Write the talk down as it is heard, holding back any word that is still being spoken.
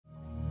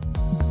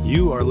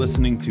You are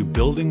listening to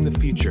Building the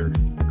Future,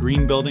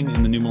 Green Building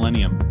in the New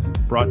Millennium,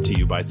 brought to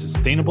you by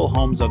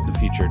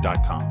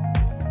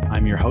SustainableHomesOfTheFuture.com.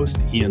 I'm your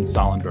host, Ian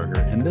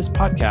Sollenberger, and this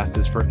podcast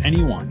is for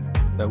anyone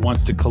that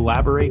wants to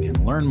collaborate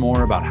and learn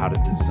more about how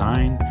to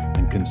design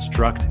and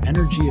construct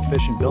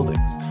energy-efficient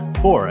buildings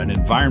for an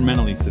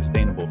environmentally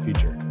sustainable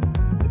future.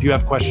 If you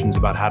have questions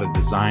about how to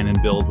design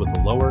and build with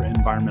a lower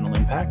environmental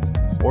impact,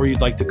 or you'd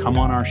like to come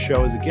on our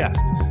show as a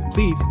guest,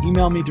 please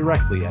email me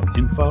directly at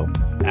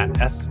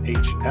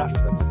info@shf,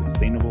 that's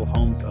Sustainable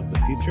Homes of the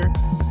Future,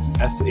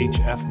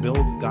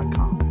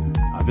 shfbuild.com.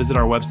 Visit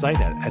our website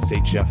at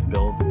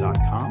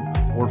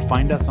shfbuild.com or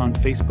find us on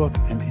Facebook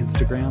and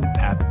Instagram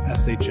at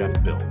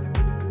shfbuild.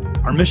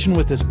 Our mission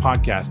with this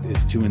podcast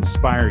is to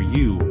inspire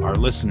you, our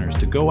listeners,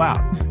 to go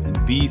out and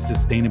be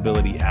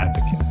sustainability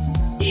advocates.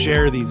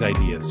 Share these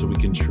ideas so we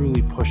can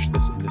truly push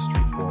this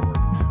industry forward.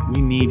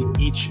 We need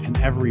each and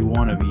every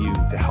one of you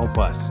to help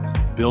us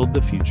build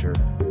the future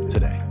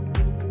today.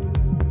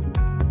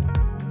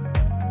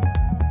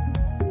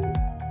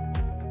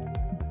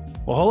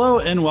 Well, hello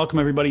and welcome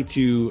everybody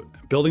to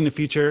Building the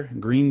Future,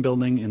 Green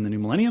Building in the New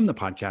Millennium, the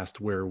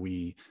podcast where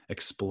we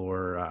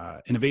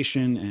explore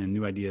innovation and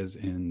new ideas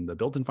in the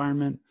built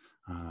environment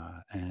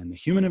and the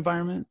human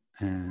environment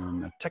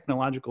and the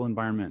technological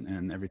environment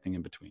and everything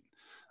in between.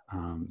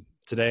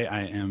 Today,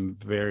 I am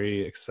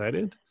very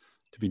excited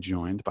to be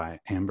joined by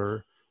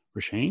Amber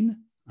Rashane,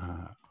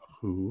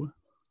 who,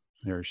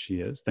 there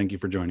she is. Thank you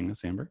for joining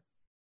us, Amber.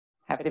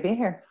 Happy to be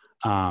here.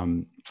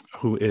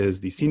 Who is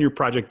the Senior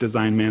Project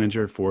Design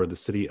Manager for the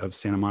City of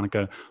Santa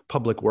Monica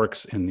Public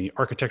Works in the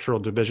Architectural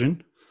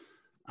Division,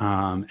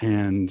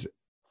 and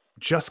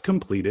just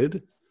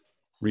completed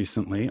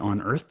recently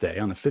on Earth Day,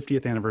 on the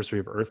 50th anniversary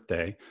of Earth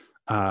Day,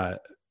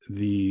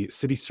 the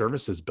City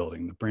Services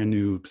Building, the brand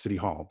new City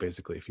Hall,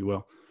 basically, if you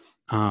will,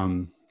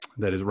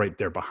 that is right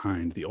there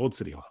behind the old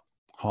City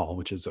Hall,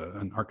 which is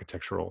an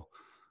architectural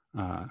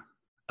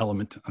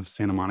element of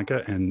Santa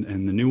Monica,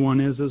 and the new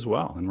one is as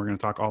well. And we're going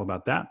to talk all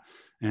about that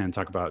and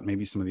talk about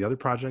maybe some of the other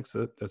projects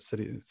that the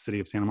city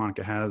of Santa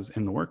Monica has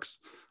in the works.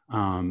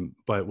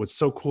 But what's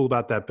so cool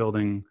about that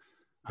building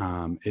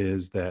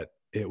is that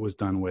it was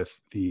done with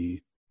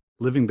the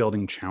Living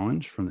Building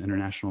Challenge from the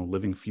International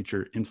Living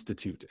Future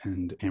Institute.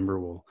 And Amber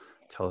will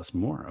tell us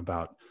more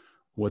about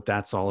what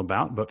that's all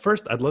about. But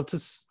first, I'd love to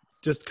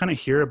just kind of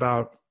hear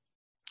about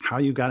how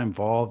you got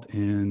involved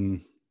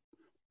in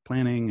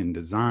planning and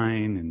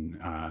design and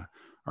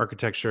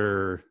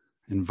architecture,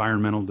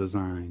 environmental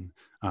design.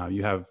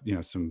 You have,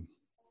 some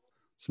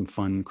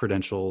fun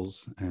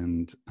credentials,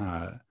 and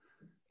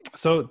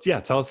so yeah,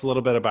 tell us a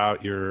little bit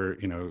about your,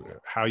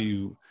 how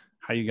you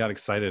got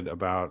excited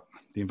about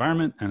the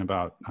environment and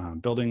about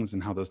buildings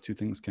and how those two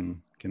things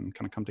can kind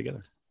of come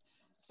together.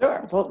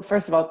 Sure. Well,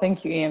 first of all,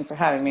 thank you, Ian, for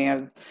having me.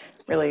 I'm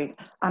really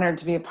honored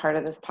to be a part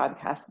of this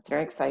podcast. It's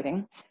very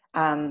exciting.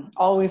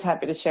 Always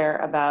happy to share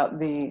about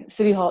the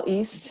City Hall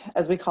East,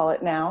 as we call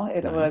it now.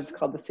 It was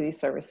called the City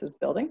Services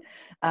Building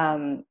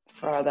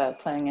for the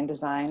planning and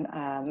design.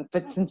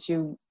 But since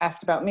you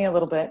asked about me a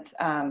little bit,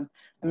 I'm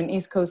an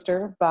East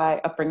Coaster by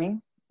upbringing,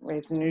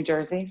 raised in New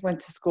Jersey, went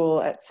to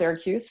school at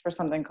Syracuse for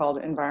something called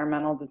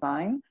environmental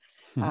design,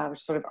 which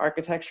is sort of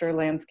architecture,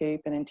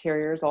 landscape, and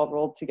interiors all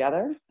rolled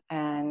together,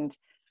 and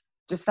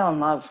just fell in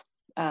love.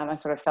 I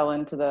sort of fell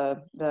into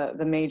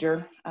the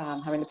major,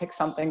 having to pick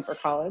something for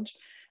college.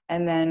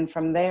 And then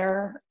from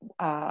there,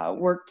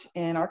 worked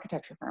in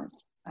architecture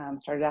firms.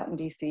 Started out in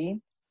DC,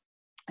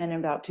 and in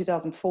about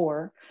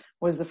 2004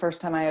 was the first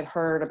time I had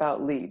heard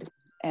about LEED.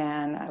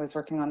 And I was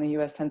working on the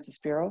US Census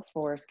Bureau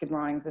for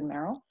Skidmore, Owings and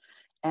Merrill.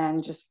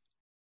 And just,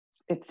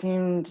 it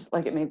seemed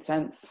like it made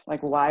sense.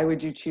 Like, why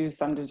would you choose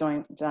some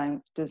design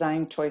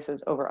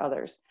choices over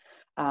others?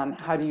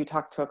 How do you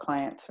talk to a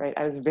client, right?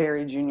 I was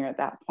very junior at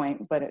that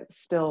point, but it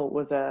still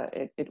was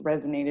it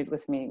resonated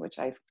with me, which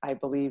I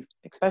believe,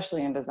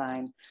 especially in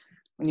design,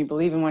 when you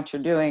believe in what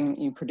you're doing,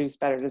 you produce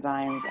better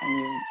designs and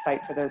you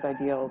fight for those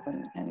ideals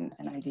and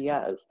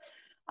ideas.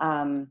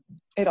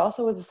 It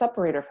also was a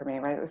separator for me,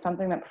 right? It was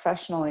something that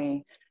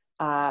professionally,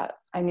 I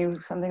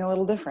knew something a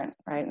little different,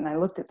 right? And I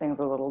looked at things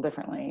a little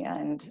differently,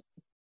 and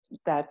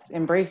that's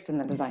embraced in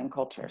the design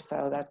culture.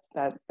 So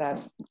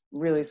that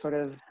really sort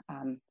of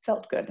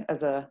felt good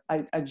as a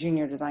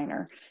junior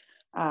designer.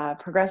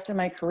 Progressed in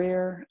my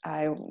career.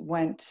 I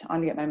went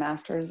on to get my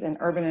master's in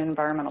urban and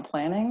environmental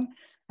planning.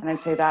 And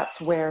I'd say that's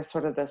where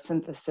sort of the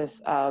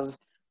synthesis of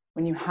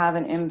when you have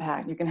an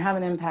impact, you can have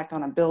an impact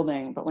on a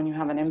building, but when you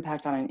have an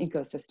impact on an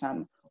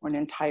ecosystem or an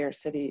entire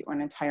city or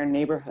an entire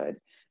neighborhood,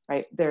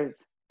 right,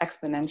 there's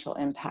exponential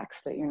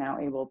impacts that you're now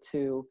able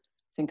to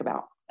think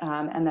about.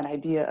 And that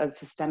idea of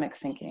systemic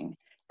thinking,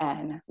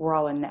 and we're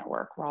all a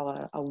network, we're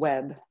all a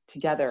web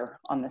together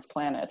on this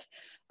planet,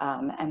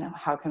 and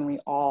how can we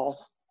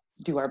all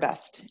do our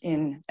best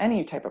in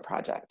any type of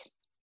project.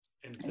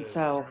 And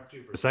so, interrupt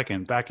you for a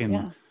second, back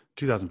in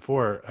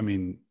 2004, I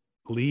mean,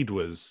 LEED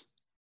was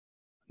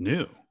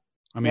new.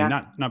 I mean,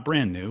 not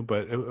brand new,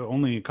 but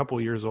only a couple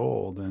of years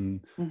old.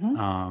 And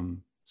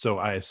so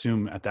I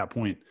assume at that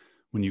point,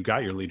 when you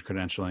got your LEED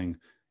credentialing,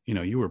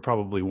 you were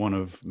probably one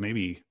of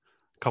maybe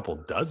a couple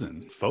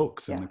dozen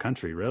folks in Yeah. the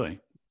country, really.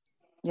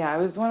 Yeah, I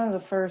was one of the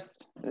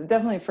first,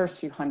 definitely first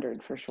few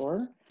hundred for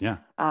sure. Yeah.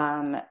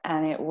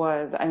 And it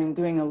was, I mean,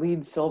 doing a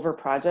LEED Silver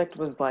project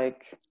was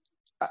like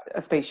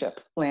a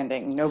spaceship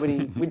landing. Nobody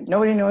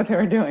knew what they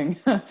were doing,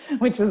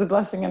 which was a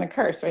blessing and a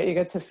curse, right? You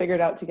get to figure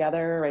it out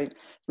together, right?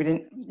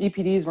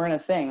 EPDs weren't a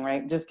thing,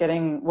 right? Just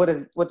getting what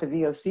the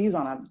VOCs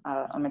on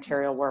a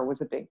material were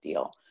was a big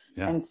deal.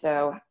 Yeah. And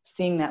so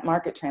seeing that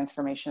market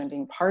transformation and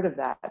being part of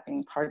that,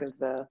 being part of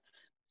the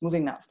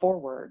moving that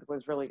forward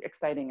was really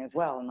exciting as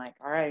well. And like,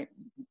 all right,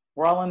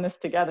 we're all in this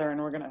together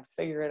and we're going to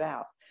figure it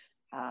out.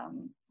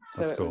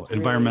 That's cool.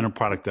 Environmental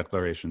product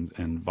declarations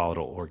and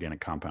volatile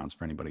organic compounds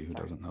for anybody who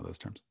doesn't know those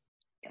terms.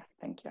 Yeah,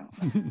 thank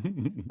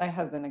you. My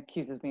husband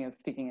accuses me of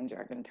speaking in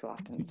jargon too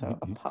often, so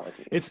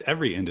apologies. It's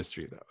every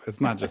industry, though.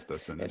 It's not just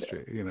this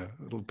industry.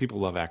 People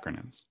love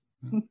acronyms.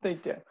 They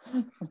do.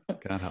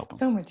 God help them.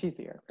 So much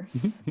easier.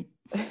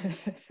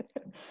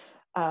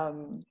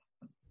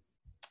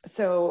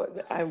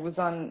 So I was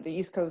on the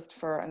East Coast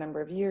for a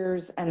number of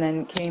years and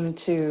then came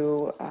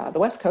to the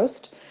West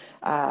Coast.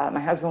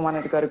 My husband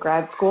wanted to go to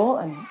grad school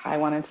and I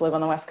wanted to live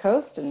on the West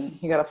Coast, and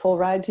he got a full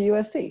ride to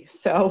USC.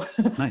 So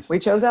nice. We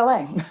chose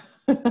LA.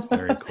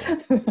 Very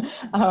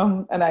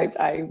cool. And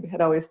I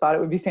had always thought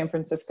it would be San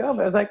Francisco,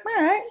 but I was like,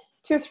 all right,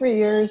 2 or 3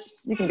 years.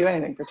 You can do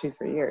anything for 2 or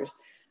 3 years.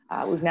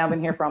 We've now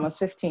been here for almost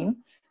 15.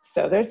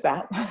 So there's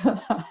that.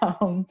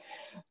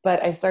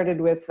 But I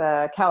started with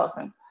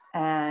Callison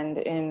and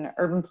in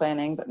urban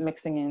planning, but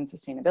mixing in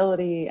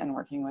sustainability and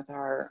working with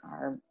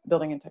our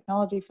building and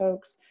technology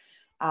folks,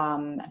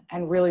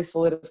 and really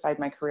solidified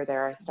my career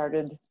there. I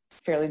started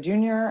fairly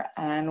junior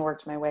and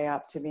worked my way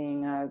up to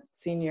being a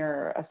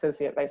senior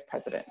associate vice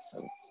president,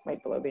 so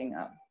right below being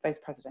a vice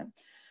president.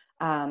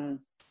 And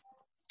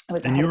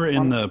you were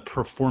in the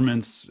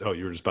performance,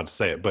 you were just about to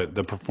say it, but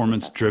the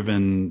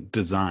performance-driven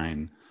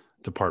design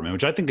department,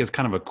 which I think is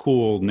kind of a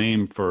cool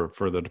name for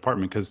the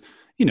department, because,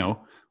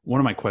 one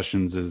of my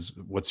questions is,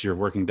 what's your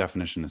working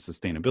definition of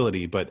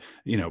sustainability? But,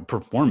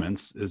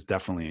 performance is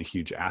definitely a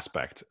huge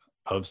aspect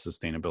of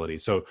sustainability.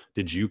 So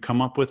did you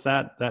come up with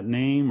that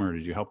name, or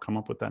did you help come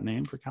up with that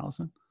name for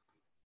Callison?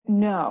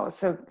 No.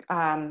 So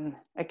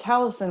at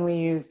Callison,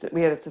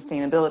 we had a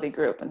sustainability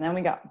group, and then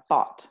we got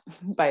bought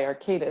by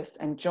Arcadis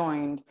and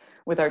joined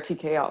with our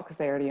TKL because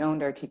they already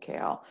owned our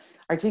TKL.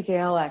 Our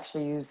TKL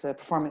actually used the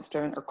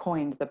performance-driven, or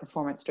coined the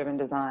performance-driven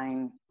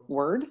design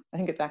word. I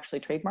think it's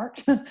actually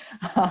trademarked.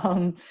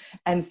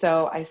 And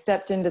so I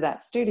stepped into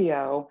that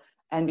studio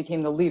and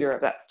became the leader of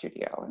that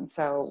studio. And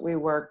so we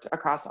worked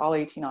across all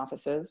 18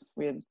 offices.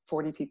 We had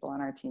 40 people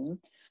on our team,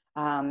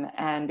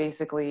 and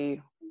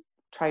basically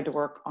tried to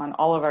work on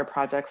all of our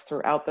projects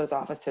throughout those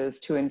offices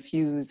to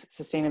infuse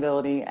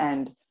sustainability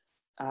and,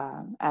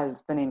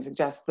 as the name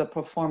suggests, the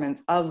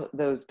performance of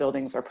those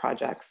buildings or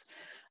projects,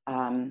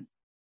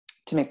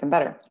 to make them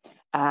better,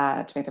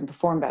 to make them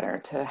perform better,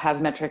 to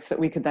have metrics that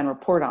we could then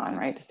report on,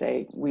 right? To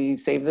say, we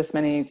saved this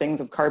many things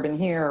of carbon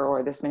here,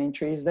 or this many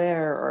trees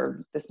there,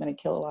 or this many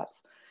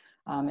kilowatts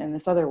in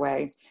this other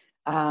way.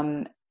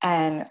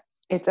 And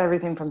it's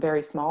everything from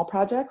very small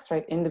projects,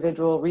 right?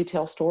 Individual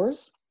retail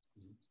stores,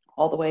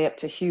 all the way up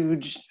to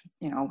huge,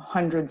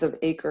 hundreds of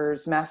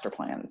acres master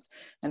plans.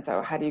 And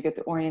so how do you get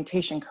the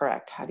orientation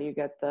correct? How do you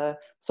get the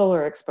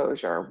solar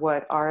exposure?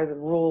 What are the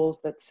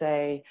rules that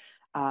say,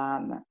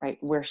 right,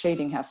 where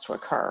shading has to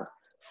occur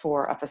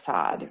for a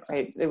facade,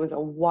 right? It was a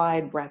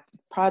wide breadth of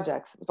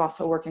projects. It was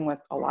also working with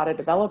a lot of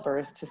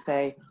developers to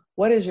say,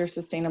 what is your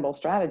sustainable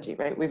strategy,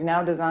 right? We've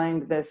now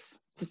designed this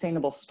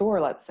sustainable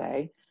store, let's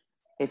say.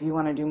 If you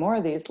want to do more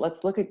of these,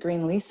 let's look at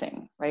green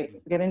leasing, right?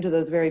 Get into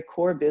those very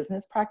core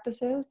business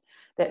practices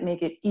that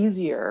make it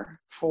easier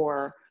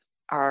for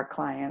our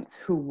clients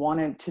who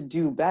wanted to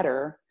do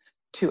better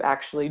to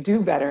actually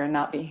do better and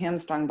not be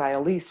hamstrung by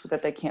a lease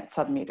that they can't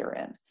sub-meter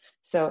in.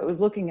 So it was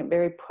looking at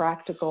very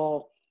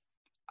practical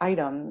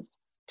items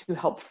to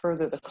help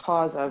further the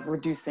cause of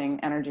reducing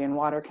energy and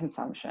water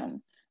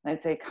consumption. And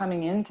I'd say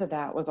coming into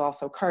that was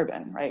also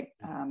carbon, right?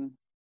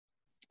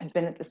 I've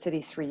been at the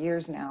city 3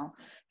 years now.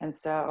 And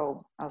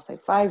so I'll say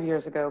 5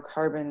 years ago,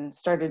 carbon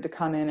started to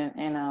come in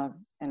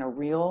a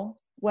real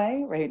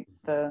way, right?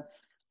 The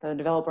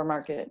developer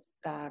market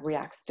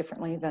reacts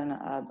differently than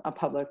a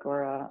public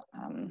or a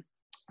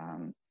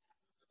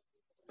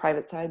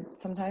private side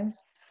sometimes.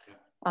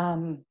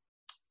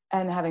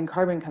 And having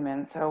carbon come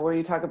in. So where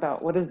you talk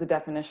about what is the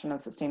definition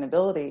of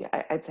sustainability,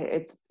 I'd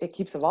say it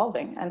keeps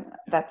evolving, and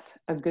that's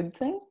a good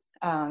thing,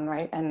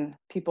 right? And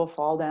people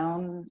fall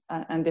down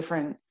on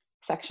different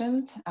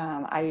sections.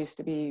 I used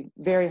to be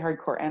very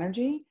hardcore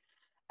energy,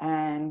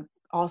 and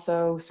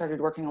also started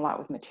working a lot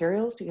with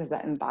materials because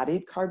that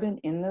embodied carbon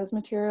in those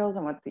materials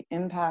and what's the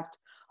impact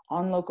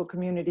on local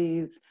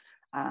communities.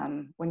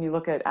 When you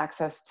look at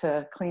access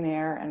to clean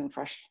air and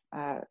fresh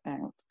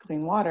and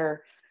clean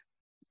water,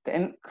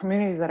 the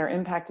communities that are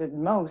impacted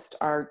most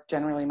are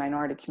generally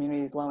minority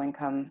communities,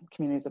 low-income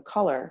communities of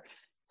color.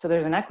 So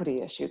there's an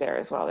equity issue there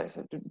as well. There's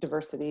a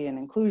diversity and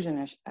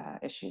inclusion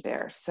issue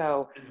there.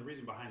 So, and the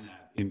reason behind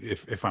that,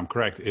 if I'm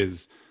correct,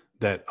 is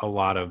that a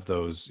lot of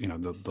those,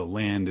 the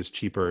land is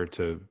cheaper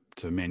to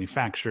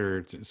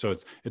manufacture. So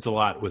it's a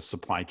lot with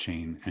supply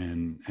chain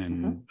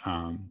and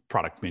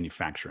product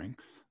manufacturing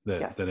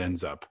that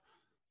ends up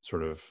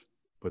sort of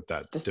with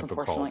that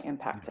disproportionately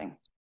impacting.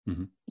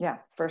 Mm-hmm. Yeah,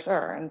 for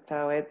sure. And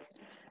so it's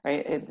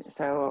right.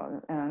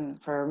 So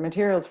for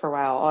materials for a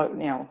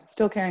while,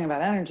 still caring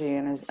about energy.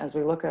 And as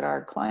we look at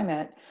our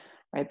climate,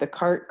 right, the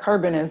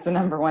carbon is the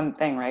number one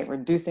thing, right?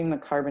 Reducing the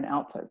carbon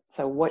output.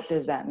 So what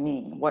does that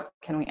mean? What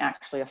can we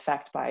actually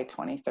affect by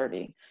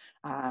 2030?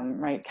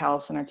 Right,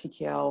 Callison or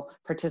TKL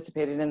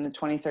participated in the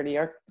 2030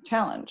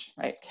 challenge,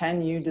 right?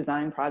 Can you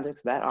design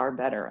projects that are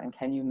better, and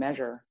can you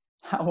measure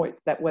what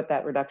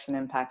that reduction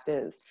impact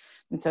is?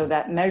 And so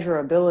that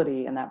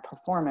measurability and that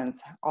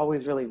performance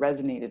always really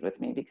resonated with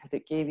me, because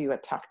it gave you a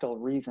tactile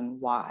reason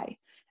why,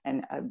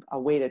 and a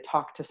way to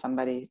talk to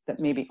somebody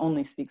that maybe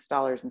only speaks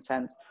dollars and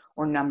cents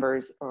or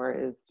numbers, or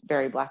is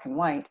very black and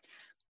white.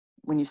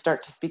 When you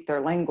start to speak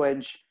their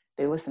language,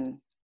 they listen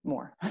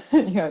more.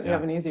 You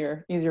have an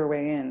easier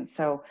way in.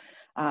 So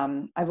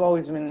I've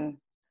always been,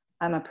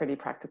 I'm a pretty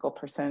practical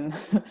person.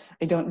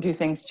 I don't do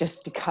things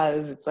just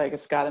because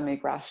it's got to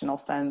make rational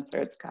sense,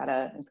 or it's got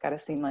to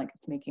seem like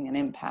it's making an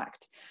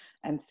impact.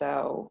 And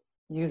so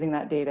using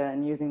that data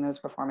and using those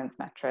performance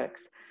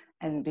metrics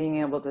and being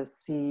able to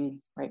see,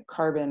 right,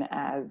 carbon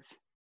as,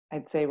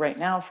 I'd say right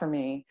now for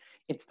me,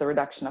 it's the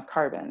reduction of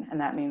carbon. And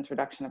that means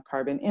reduction of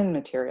carbon in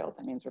materials.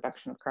 That means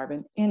reduction of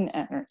carbon in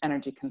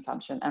energy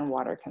consumption and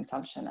water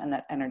consumption, and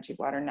that energy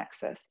water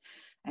nexus.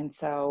 And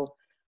so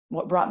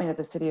what brought me to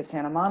the city of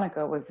Santa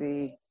Monica was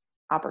the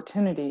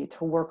opportunity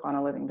to work on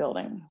a living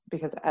building,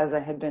 because as I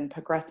had been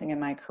progressing in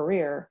my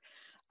career,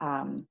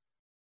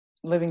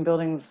 living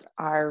buildings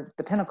are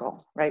the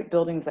pinnacle, right?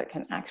 Buildings that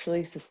can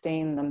actually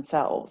sustain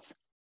themselves.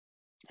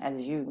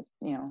 As you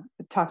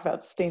talk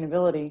about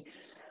sustainability,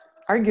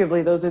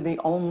 arguably those are the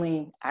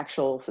only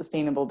actual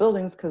sustainable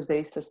buildings, because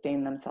they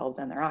sustain themselves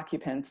and their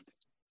occupants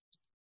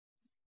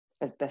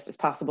as best as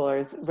possible, or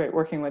is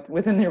working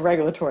within their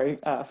regulatory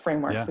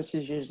frameworks, which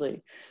is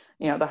usually,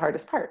 the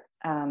hardest part.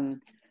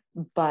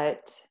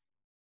 But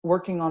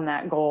working on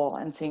that goal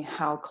and seeing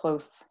how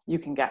close you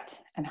can get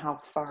and how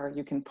far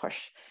you can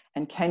push,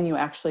 and can you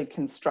actually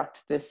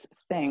construct this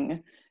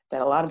thing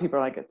that a lot of people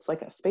are like, it's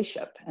like a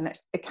spaceship, and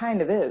it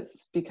kind of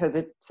is, because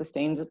it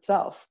sustains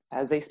itself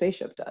as a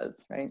spaceship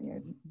does, right?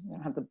 You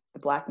don't have the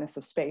blackness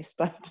of space,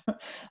 but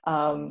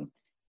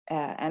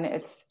and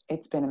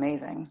it's been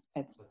amazing.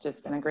 It's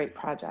just been a great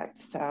project.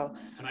 So,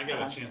 and I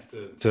got a chance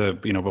to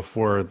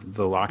before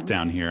the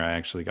lockdown here, I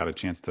actually got a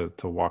chance to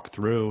walk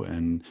through,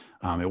 and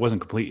it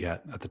wasn't complete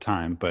yet at the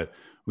time, but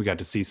we got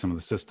to see some of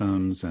the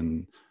systems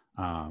and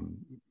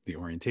the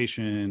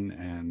orientation,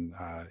 and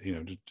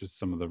just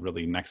some of the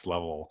really next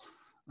level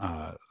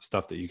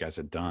stuff that you guys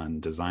had done,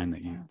 design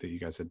that you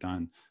guys had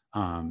done.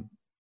 And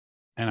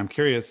I'm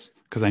curious,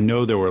 because I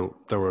know there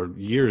were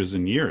years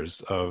and years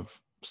of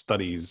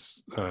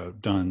studies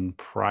done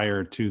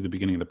prior to the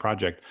beginning of the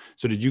project.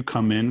 So did you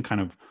come in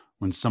kind of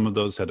when some of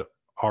those had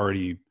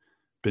already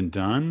been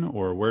done,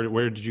 or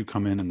where did you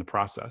come in the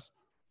process?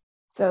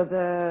 So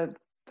the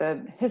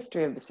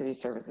history of the city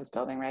services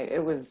building, right?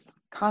 It was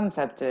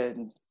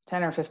concepted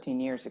 10 or 15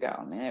 years ago.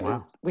 I mean, it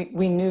was,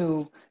 we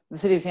knew, the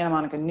city of Santa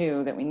Monica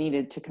knew that we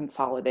needed to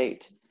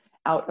consolidate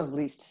out of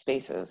leased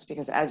spaces,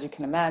 because as you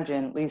can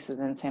imagine, leases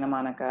in Santa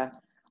Monica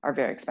are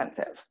very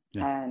expensive.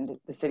 And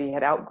the city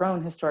had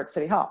outgrown historic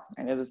City Hall,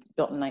 and it was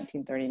built in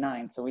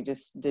 1939. So we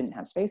just didn't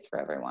have space for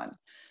everyone.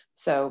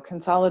 So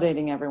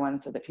consolidating everyone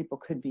so that people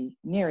could be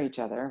near each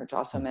other, which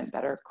also meant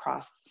better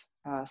cross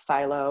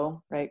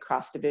silo, right?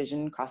 Cross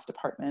division, cross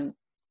department,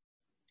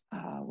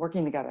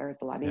 working together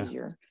is a lot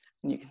easier.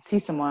 And you can see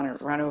someone or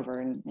run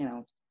over and,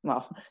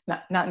 well,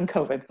 not in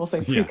COVID, we'll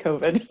say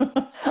pre-COVID.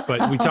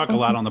 But we talk a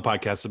lot on the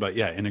podcast about,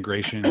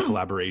 integration,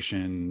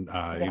 collaboration,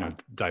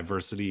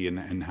 diversity,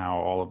 and how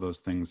all of those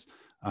things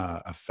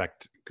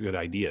affect good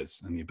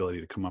ideas and the ability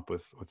to come up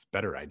with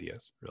better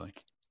ideas, really.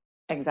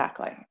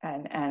 Exactly.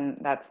 And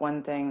that's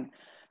one thing.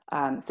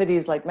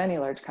 Cities, like many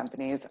large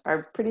companies,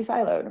 are pretty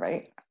siloed,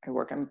 right? I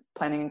work in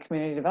planning and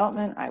community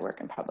development. I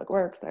work in public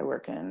works. I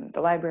work in the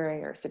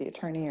library or city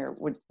attorney, or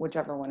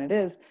whichever one it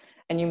is.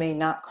 And you may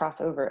not cross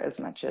over as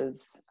much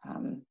as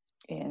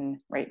in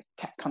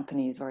tech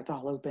companies, where it's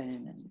all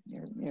open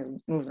and you're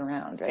moving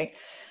around, right?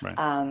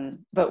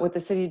 But what the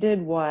city did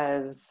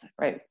was,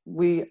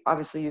 we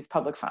obviously use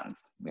public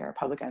funds. We are a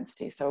public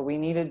entity, so we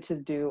needed to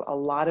do a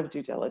lot of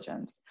due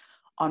diligence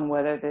on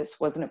whether this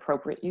was an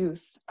appropriate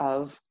use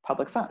of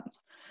public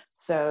funds.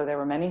 So there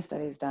were many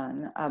studies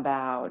done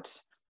about,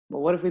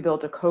 well, what if we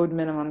built a code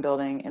minimum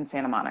building in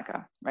Santa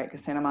Monica, right?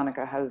 Because Santa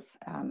Monica has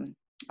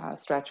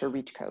stretch or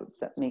reach codes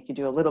that make you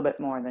do a little bit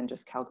more than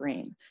just Cal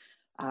Green.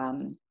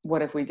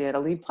 What if we did a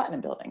LEED Platinum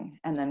building?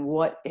 And then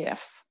what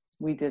if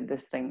we did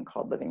this thing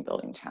called Living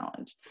Building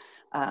Challenge?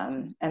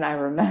 And I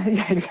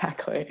remember,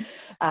 exactly.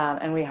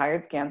 And we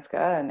hired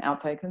Skanska, an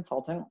outside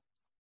consultant,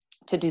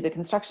 to do the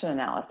construction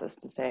analysis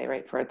to say,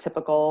 right, for a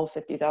typical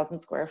 50,000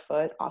 square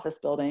foot office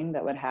building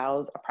that would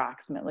house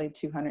approximately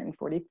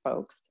 240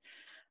 folks,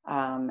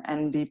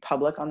 and be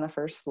public on the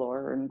first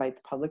floor, or invite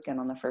the public in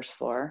on the first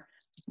floor,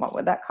 what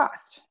would that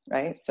cost,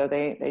 right? So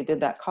they did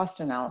that cost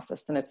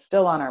analysis, and it's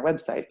still on our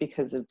website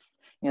because it's,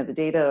 the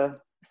data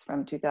is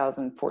from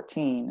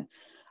 2014.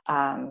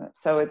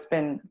 So it's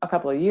been a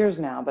couple of years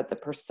now, but the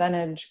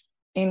percentage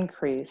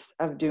increase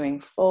of doing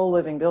full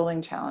living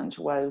building challenge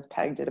was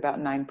pegged at about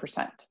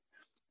 9%.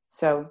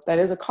 So that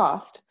is a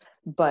cost,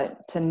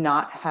 but to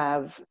not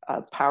have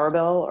a power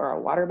bill or a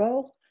water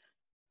bill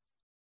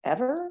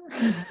ever,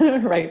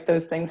 right?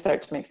 Those things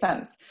start to make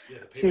sense. Yeah,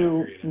 the payback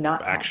to period ends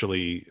not up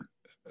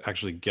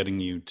actually getting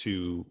you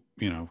to,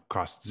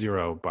 cost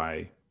zero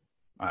by,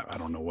 I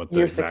don't know what the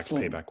year exact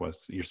 16. payback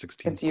was. Year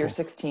 16. It's year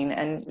 16.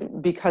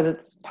 And because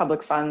it's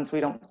public funds,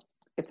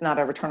 it's not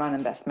a return on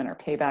investment or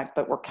payback,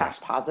 but we're cash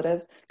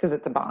positive because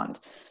it's a bond.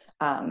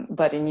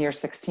 But in year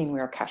 16, we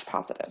were cash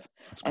positive.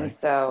 That's great. And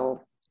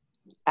so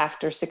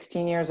after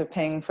 16 years of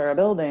paying for a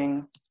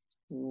building,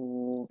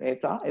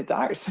 it's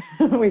ours.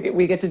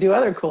 we get to do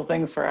other cool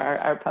things for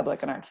our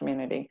public and our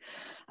community.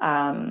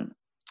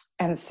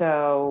 And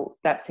so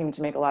that seemed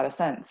to make a lot of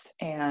sense.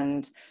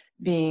 And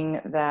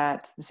being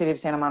that the city of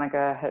Santa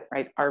Monica,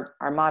 right,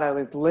 our motto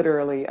is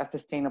literally a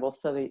sustainable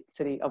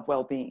city of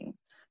well-being.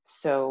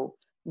 So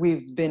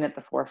we've been at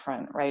the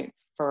forefront, right,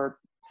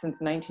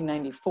 since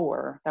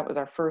 1994. That was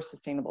our first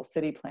sustainable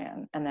city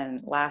plan. And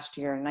then last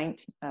year,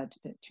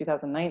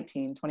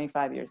 2019,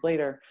 25 years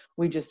later,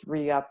 we just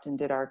re-upped and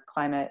did our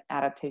climate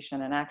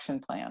adaptation and action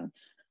plan.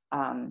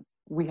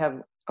 We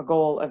have a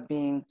goal of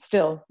being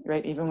still,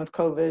 right, even with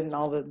COVID and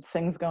all the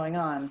things going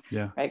on,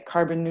 right,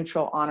 carbon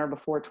neutral on or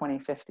before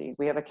 2050.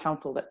 We have a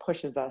council that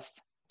pushes us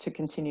to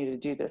continue to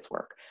do this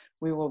work.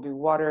 We will be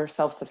water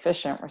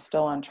self-sufficient. We're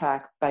still on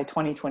track by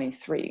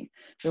 2023.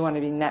 We want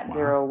to be net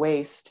zero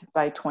waste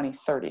by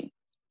 2030.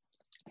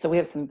 So we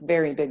have some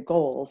very big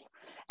goals,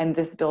 and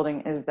this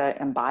building is the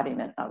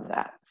embodiment of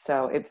that.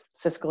 So it's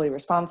fiscally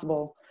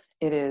responsible,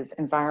 it is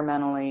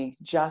environmentally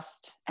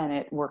just, and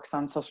it works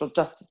on social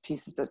justice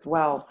pieces as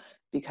well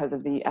because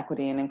of the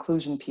equity and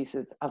inclusion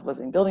pieces of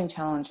Living Building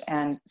Challenge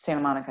and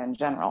Santa Monica in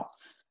general.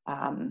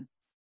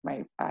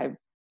 Right,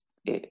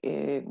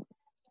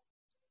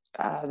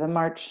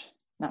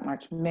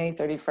 May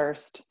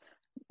 31st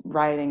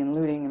rioting and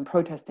looting and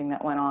protesting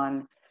that went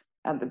on,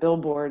 the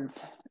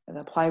billboards,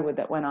 the plywood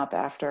that went up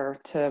after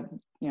to,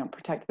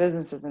 protect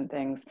businesses and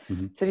things.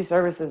 City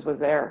Services was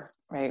there,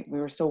 right? We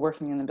were still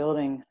working in the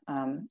building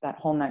that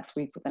whole next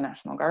week with the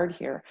National Guard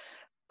here.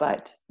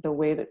 But the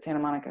way that Santa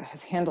Monica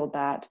has handled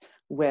that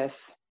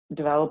with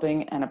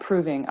developing and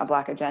approving a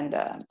Black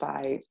agenda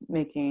by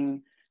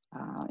making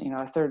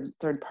a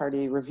third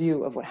party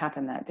review of what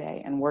happened that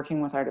day and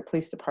working with our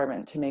police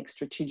department to make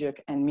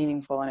strategic and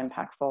meaningful and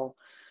impactful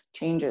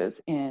changes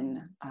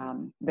in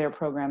their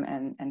program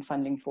and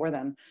funding for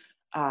them.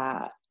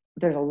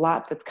 There's a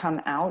lot that's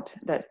come out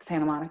that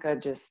Santa Monica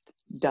just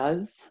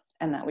does,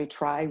 and that we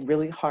try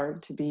really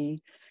hard to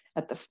be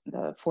at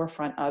the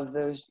forefront of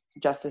those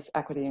justice,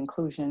 equity,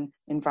 inclusion,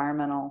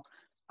 environmental,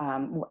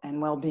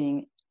 and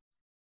well-being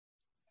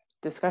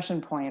discussion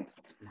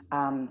points.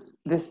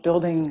 This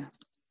building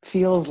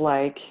feels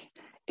like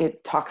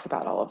it talks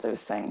about all of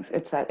those things.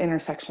 It's that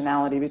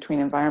intersectionality between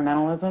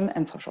environmentalism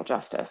and social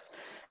justice.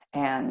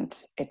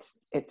 And it's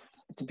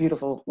a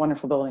beautiful,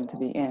 wonderful building to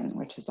be in,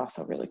 which is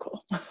also really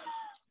cool.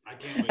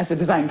 As a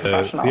design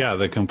professional.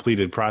 The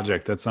completed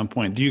project at some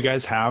point. Do you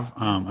guys have,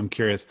 I'm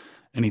curious,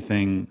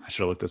 anything, I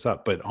should have looked this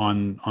up, but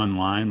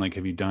online, like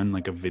have you done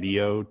like a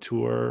video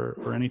tour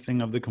or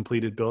anything of the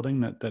completed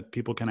building that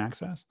people can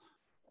access?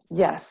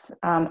 Yes,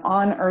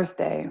 on Earth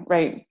Day,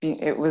 right?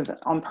 It was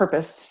on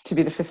purpose to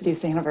be the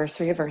 50th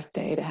anniversary of Earth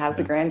Day to have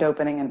the grand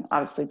opening, and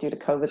obviously due to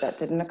COVID that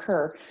didn't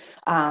occur.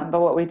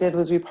 But what we did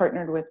was we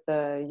partnered with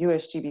the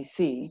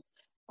USGBC,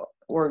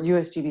 or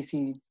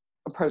USGBC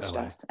approached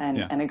LA. us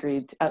and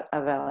agreed,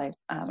 of LA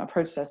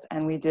approached us,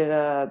 and we did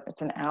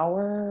it's an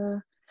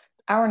hour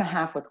and a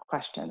half with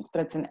questions,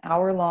 but it's an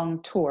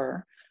hour-long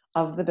tour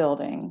of the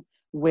building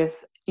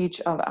with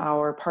each of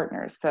our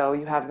partners. So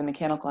you have the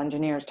mechanical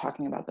engineers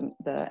talking about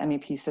the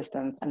MEP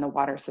systems and the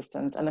water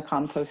systems and the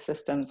compost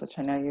systems, which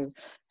I know you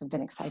have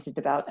been excited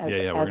about, as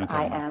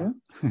I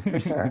am, for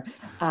sure.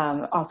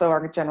 Also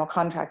our general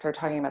contractor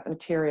talking about the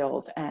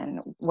materials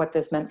and what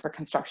this meant for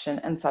construction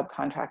and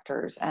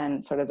subcontractors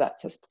and sort of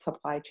that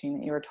supply chain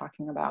that you were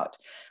talking about,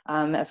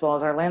 as well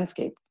as our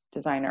landscape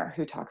designer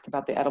who talks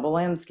about the edible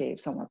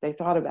landscapes and what they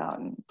thought about,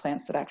 and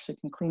plants that actually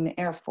can clean the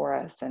air for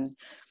us, and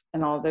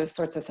all of those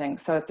sorts of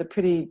things. So it's a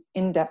pretty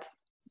in-depth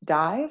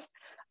dive,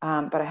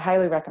 but I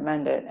highly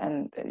recommend it.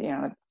 And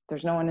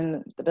there's no one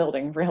in the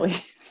building really,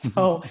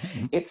 so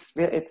it's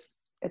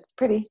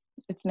pretty.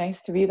 It's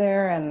nice to be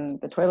there, and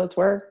the toilets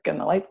work, and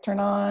the lights turn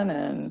on,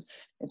 and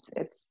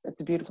it's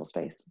a beautiful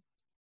space.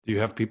 Do you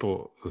have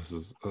people? This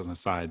is an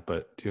aside,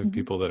 but do you have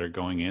people that are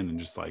going in and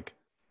just like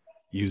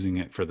using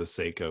it for the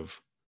sake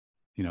of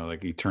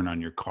like you turn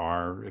on your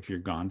car if you're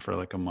gone for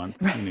like a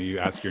month. Right. You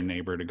ask your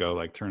neighbor to go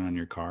like turn on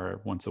your car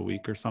once a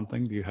week or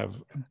something. Do you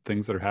have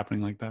things that are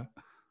happening like that?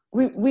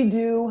 We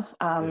do.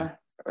 Yeah.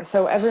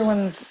 So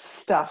everyone's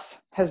stuff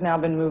has now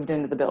been moved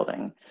into the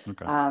building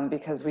Okay.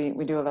 because we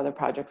do have other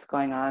projects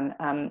going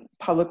on.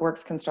 Public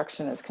works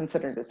construction is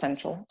considered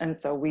essential. And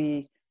so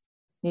we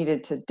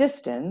needed to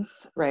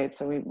distance, right?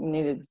 So we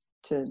needed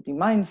to be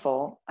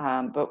mindful,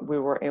 but we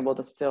were able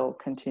to still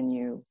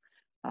continue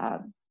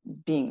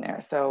being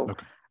there. So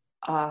Okay.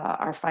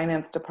 our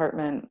finance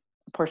department,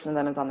 a portion of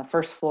them is on the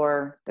first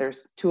floor.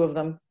 There's 2 of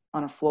them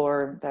on a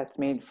floor that's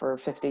made for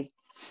 50.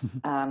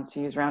 To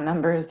use round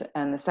numbers.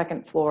 And the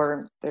second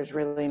floor, there's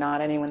really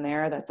not anyone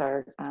there. That's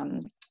our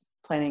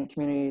planning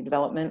community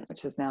development,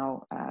 which has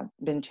now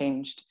been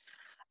changed.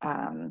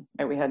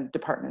 We had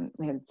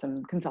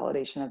some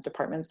consolidation of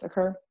departments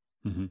occur,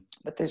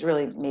 but there's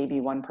really maybe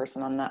one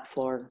person on that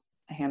floor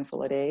a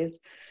handful of days.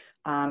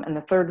 And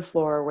the third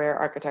floor where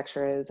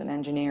architecture is and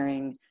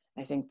engineering,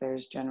 I think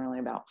there's generally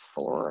about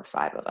 4 or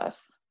 5 of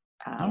us.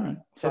 All right.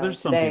 So there's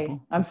today,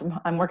 some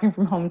people. I'm working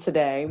from home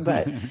today,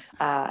 but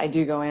I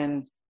do go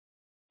in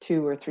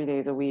 2 or 3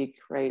 days a week,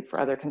 right? For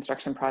other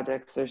construction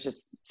projects, there's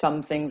just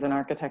some things in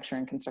architecture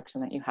and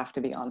construction that you have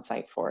to be on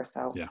site for.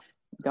 So Yeah.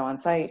 you go on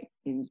site,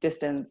 you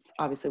distance,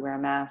 obviously wear a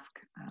mask,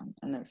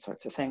 and those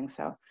sorts of things.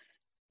 So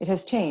it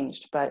has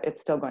changed, but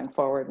it's still going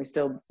forward. We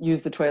still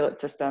use the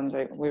toilet systems,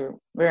 right? We're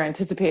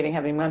anticipating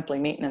having monthly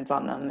maintenance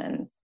on them,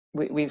 and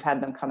we've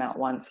had them come out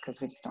once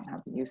because we just don't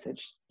have the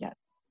usage yet.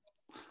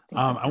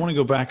 I want to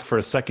go back for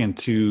a second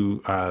to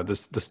the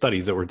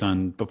studies that were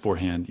done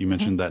beforehand. You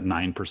mentioned that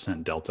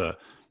 9% delta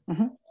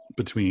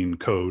between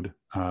code,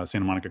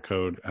 Santa Monica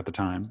code at the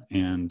time,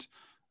 and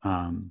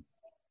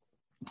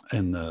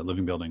the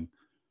living building.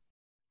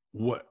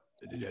 What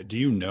do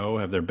you know?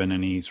 Have there been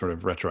any sort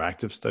of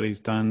retroactive studies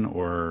done,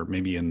 or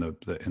maybe in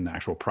the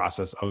actual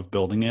process of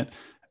building it?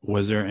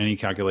 Was there any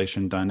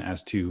calculation done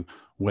as to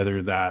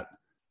whether that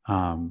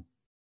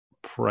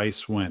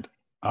price went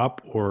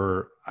up,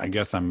 or I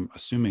guess I'm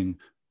assuming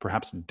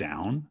perhaps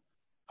down,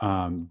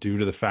 due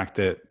to the fact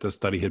that the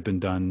study had been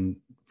done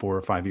 4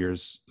 or 5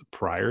 years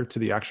prior to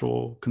the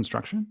actual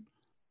construction?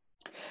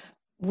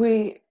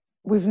 We've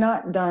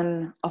not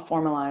done a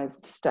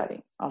formalized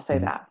study, I'll say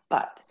that,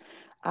 but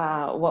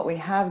what we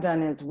have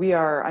done is we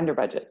are under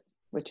budget,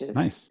 which is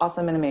nice.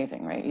 Awesome and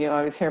amazing, right? You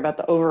always hear about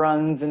the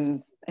overruns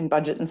and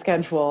budget and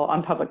schedule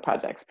on public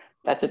projects.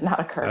 That did not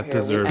occur that here.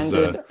 Deserves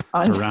a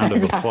round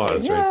of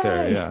applause right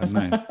there. Yeah,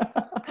 nice.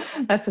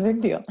 That's a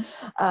big deal.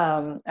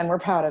 And we're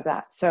proud of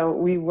that. So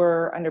we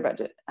were under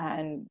budget.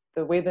 And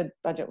the way the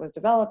budget was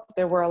developed,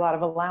 there were a lot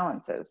of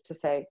allowances to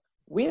say,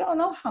 we don't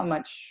know how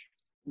much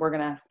we're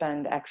going to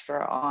spend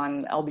extra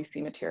on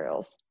LBC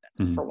materials,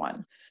 for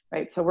one,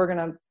 right? So we're going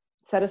to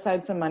set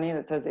aside some money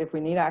that says, if we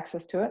need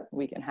access to it,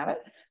 we can have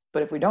it.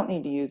 But if we don't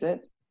need to use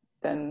it,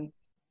 then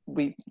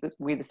we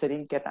the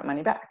city, get that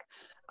money back.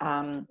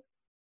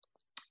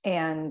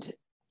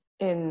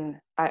 And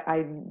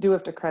I do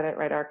have to credit,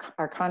 right,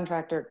 our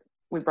contractor,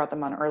 we brought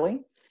them on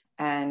early,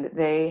 and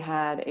they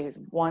had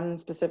one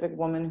specific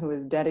woman who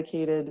was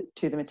dedicated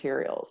to the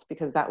materials,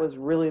 because that was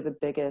really the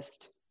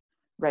biggest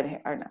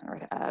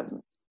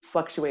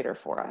fluctuator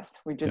for us.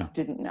 We just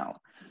didn't know.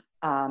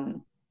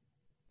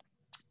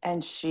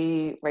 And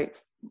she, right,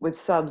 with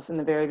subs in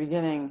the very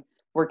beginning,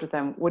 worked with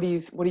them. What are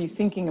you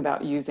thinking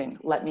about using?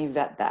 Let me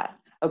vet that.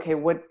 Okay,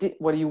 what do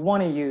you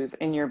want to use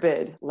in your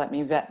bid? Let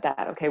me vet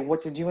that. Okay,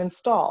 what did you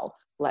install?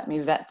 Let me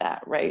vet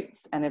that, right?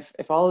 And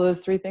if all of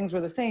those 3 things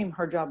were the same,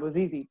 her job was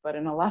easy, but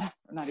in a lot of,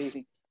 not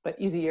easy, but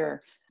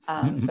easier.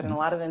 But in a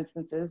lot of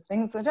instances,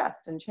 things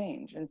adjust and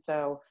change. And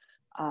so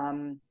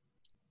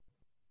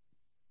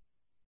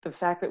the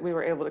fact that we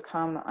were able to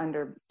come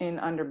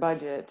under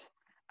budget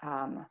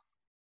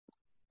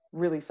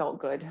really felt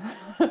good,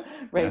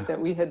 right? Yeah. That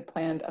we had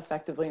planned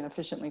effectively and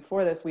efficiently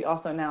for this. We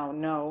also now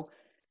know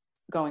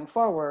going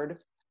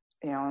forward,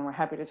 and we're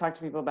happy to talk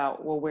to people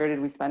about, well, where did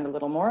we spend a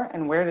little more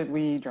and where did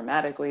we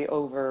dramatically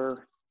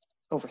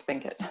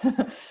overthink it,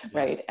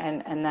 right?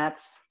 And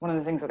that's one of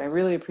the things that I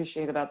really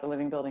appreciate about the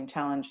Living Building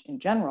Challenge in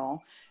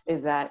general,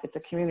 is that it's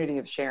a community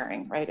of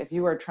sharing, right? If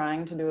you are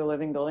trying to do a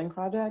living building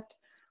project,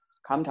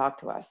 come talk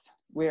to us.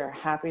 We are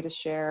happy to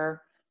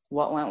share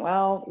what went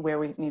well, where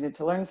we needed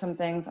to learn some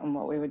things, and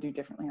what we would do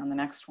differently on the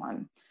next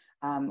one.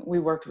 We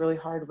worked really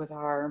hard with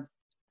our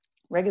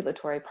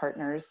regulatory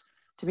partners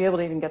to be able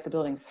to even get the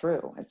building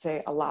through. I'd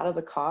say a lot of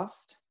the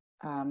cost,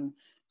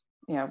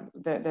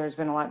 there's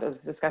been a lot of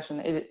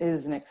discussion. It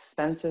is an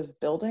expensive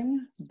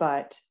building,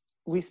 but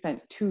we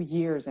spent 2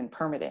 years in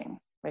permitting,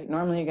 right?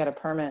 Normally you get a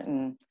permit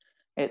and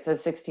it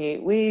says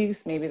 68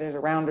 weeks, maybe there's a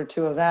round or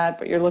 2 of that,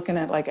 but you're looking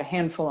at like a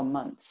handful of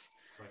months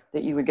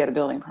that you would get a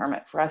building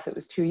permit. For us, it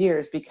was 2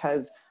 years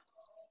because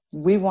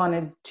we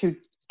wanted to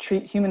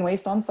treat human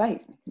waste on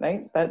site,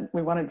 right? That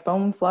we wanted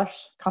foam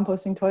flush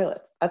composting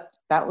toilets.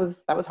 That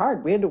was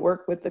hard. We had to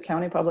work with the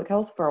county public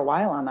health for a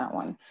while on that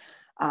one.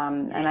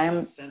 And I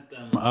sent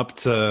them up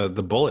to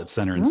the Bullitt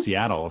Center in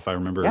Seattle, if I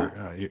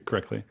remember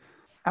correctly.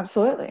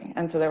 Absolutely.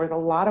 And so there was a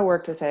lot of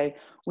work to say,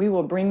 we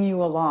will bring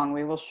you along.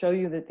 We will show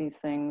you that these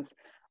things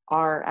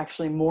are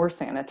actually more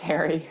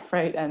sanitary,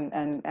 right?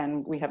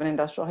 And we have an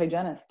industrial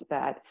hygienist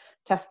that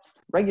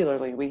tests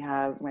regularly. We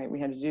have, right, we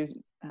had to do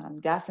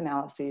gas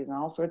analyses and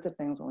all sorts of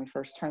things when we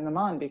first turned them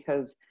on,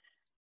 because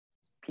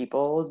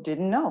people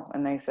didn't know.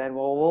 And they said,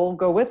 well, we'll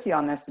go with you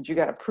on this, but you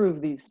got to prove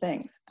these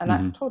things. And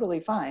that's totally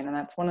fine. And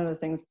that's one of the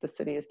things the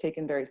city has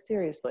taken very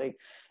seriously,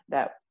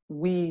 that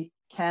we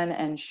can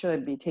and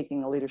should be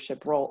taking a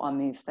leadership role on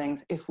these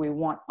things if we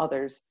want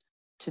others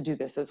to do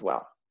this as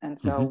well. And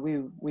so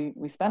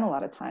we spent a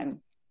lot of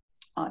time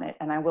on it.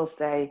 And I will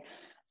say,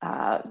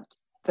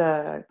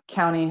 the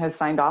county has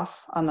signed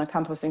off on the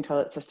composting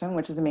toilet system,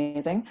 which is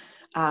amazing.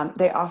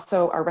 They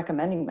also are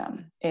recommending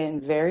them in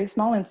very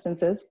small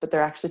instances, but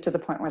they're actually to the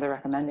point where they're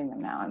recommending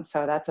them now. And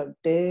so that's a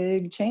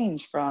big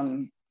change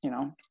from,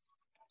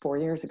 4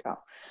 years ago.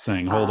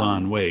 Saying, hold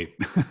on, wait.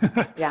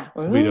 Yeah.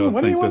 We don't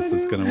think this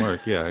is going to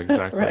work. Yeah,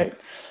 exactly. Right.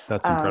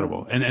 That's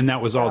incredible. And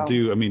that was all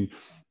due, I mean,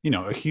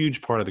 a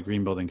huge part of the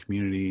green building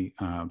community,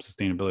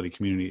 sustainability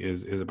community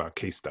is about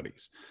case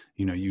studies.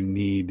 You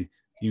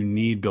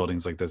need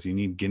buildings like this. You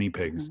need guinea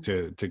pigs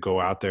to go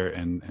out there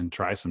and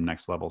try some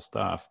next level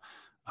stuff,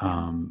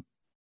 and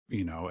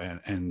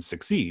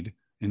succeed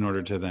in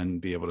order to then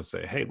be able to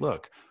say, hey,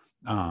 look,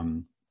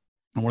 and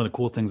one of the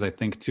cool things I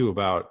think too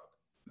about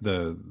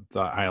the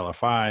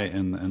ILFI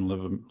and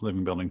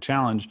Living Building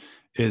Challenge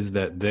is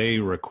that they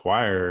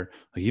require,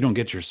 like, you don't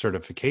get your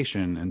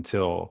certification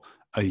until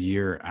a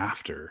year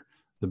after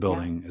the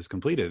building is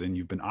completed and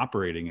you've been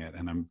operating it.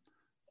 And I'm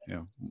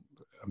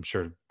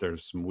sure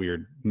there's some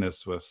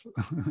weirdness with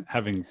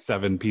having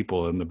 7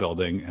 people in the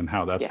building and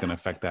how that's going to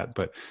affect that,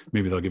 but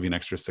maybe they'll give you an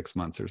extra 6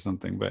 months or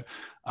something.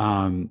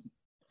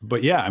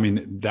 But yeah, I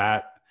mean,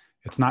 that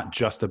it's not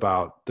just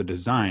about the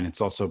design,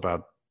 it's also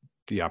about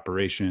the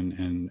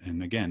operation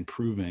and again,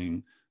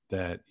 proving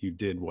that you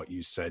did what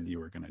you said you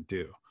were going to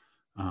do.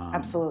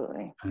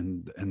 Absolutely.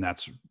 And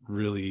that's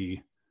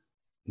really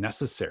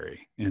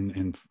necessary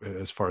in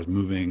as far as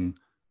moving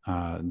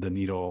the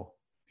needle,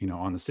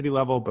 on the city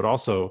level, but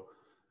also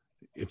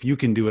if you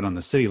can do it on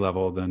the city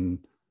level, then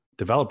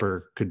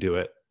developer could do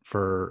it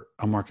for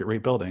a market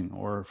rate building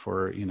or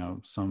for,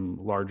 some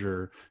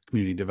larger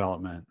community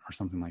development or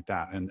something like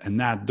that. And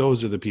that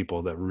those are the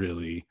people that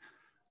really,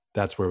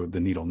 that's where the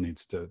needle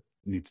needs to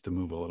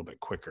move a little bit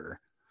quicker.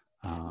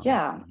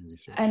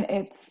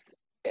 And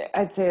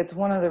I'd say it's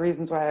one of the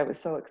reasons why I was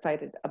so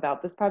excited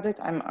about this project.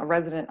 I'm a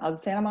resident of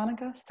Santa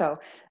Monica. So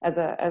as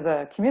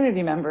a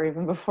community member,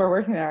 even before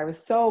working there, I was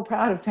so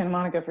proud of Santa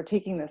Monica for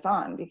taking this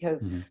on,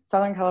 because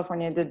Southern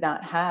California did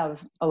not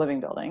have a living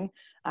building.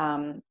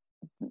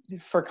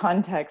 For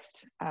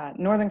context,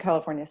 Northern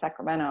California,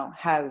 Sacramento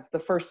has the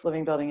first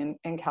living building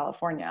in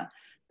California,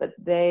 but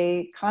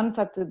they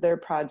concepted their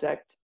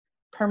project,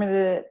 permitted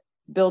it,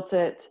 built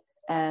it,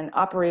 and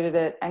operated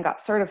it and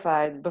got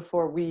certified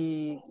before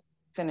we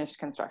finished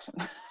construction.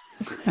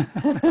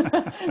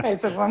 Right.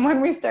 So from when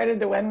we started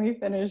to when we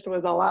finished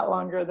was a lot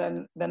longer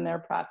than their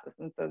process.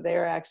 And so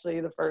they're actually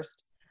the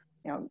first,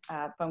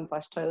 foam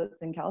flush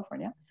toilets in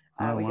California.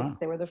 Guess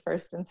they were the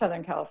first in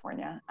Southern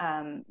California.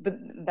 But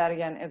that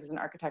again is an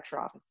architecture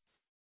office.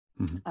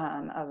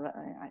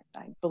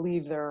 I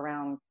believe there are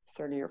around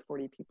 30 or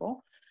 40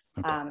 people.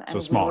 Okay. So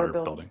smaller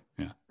building.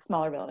 Yeah.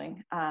 Smaller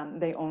building.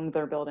 They owned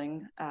their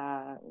building,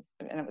 and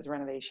it was a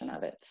renovation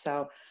of it.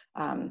 So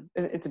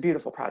it's a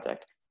beautiful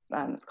project.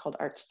 It's called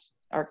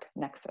Arc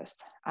Nexus.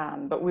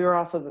 But we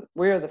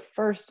are the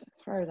first,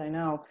 as far as I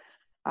know,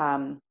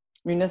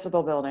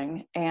 municipal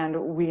building, and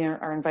we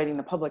are inviting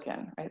the public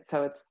in, right?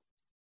 So it's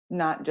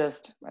not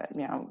just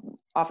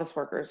office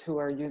workers who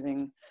are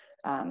using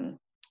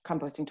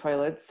composting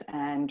toilets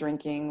and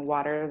drinking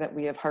water that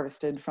we have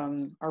harvested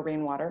from our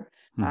rainwater.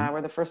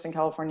 We're the first in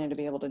California to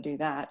be able to do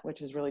that,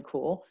 which is really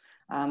cool.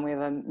 We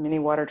have a mini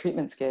water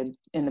treatment skid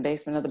in the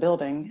basement of the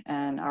building,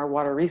 and our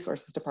water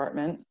resources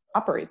department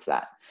operates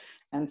that.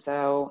 And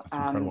so,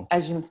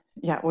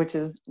 which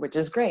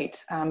is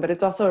great. But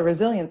it's also a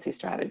resiliency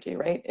strategy,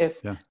 right?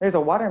 If there's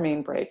a water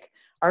main break,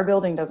 our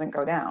building doesn't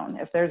go down.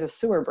 If there's a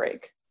sewer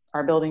break,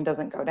 our building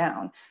doesn't go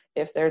down.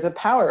 If there's a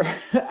power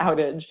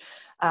outage,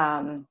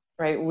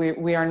 right,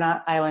 we are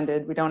not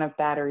islanded. We don't have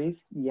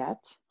batteries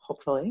yet,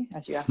 hopefully,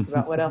 as you asked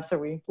about what else are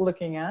we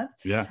looking at.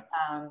 Yeah.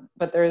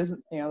 But there's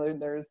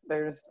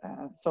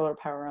solar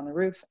power on the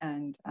roof,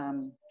 and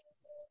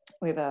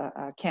we have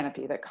a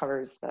canopy that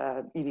covers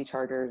the EV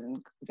chargers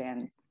and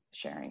van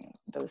sharing,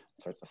 those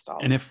sorts of stalls.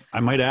 And if I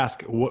might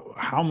ask,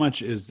 how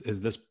much is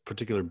this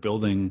particular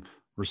building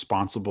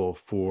responsible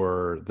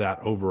for that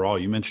overall?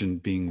 You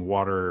mentioned being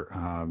water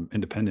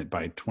independent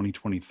by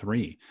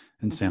 2023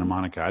 in Santa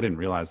Monica. I didn't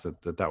realize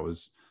that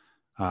was,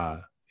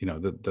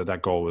 that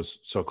goal was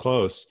so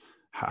close.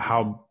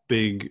 How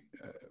big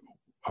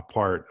a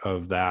part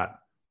of that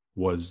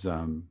was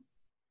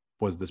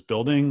this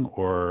building,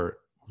 or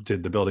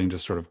did the building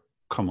just sort of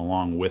come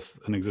along with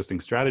an existing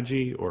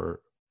strategy, or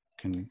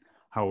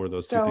how were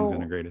those two things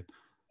integrated?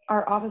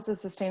 Our Office of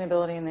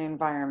Sustainability and the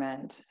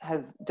Environment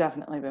has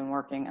definitely been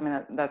working. I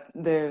mean, that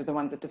they're the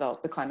ones that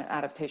developed the Climate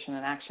Adaptation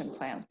and Action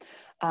Plan.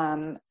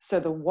 So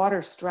the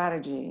water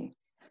strategy,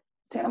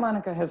 Santa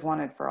Monica has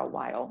wanted for a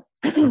while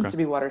to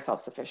be water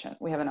self-sufficient.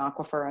 We have an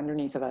aquifer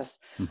underneath of us.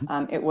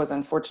 Mm-hmm. It was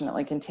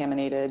unfortunately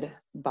contaminated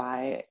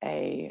by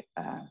a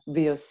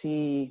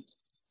VOC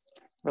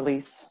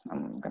release,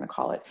 I'm going to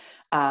call it,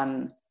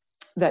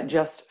 that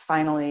just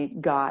finally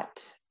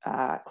got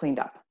cleaned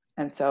up.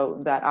 And so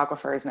that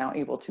aquifer is now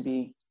able to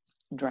be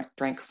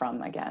drank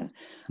from again.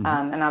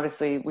 Mm-hmm. And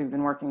obviously we've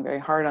been working very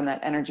hard on that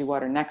energy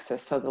water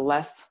nexus. So the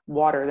less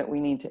water that we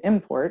need to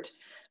import,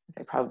 as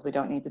I probably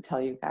don't need to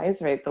tell you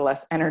guys, right? The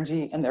less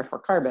energy and therefore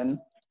carbon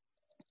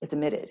is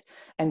emitted.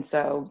 And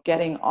so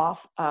getting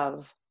off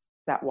of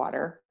that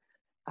water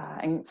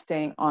and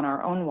staying on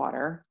our own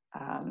water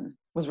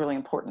was really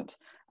important.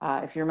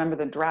 If you remember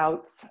the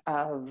droughts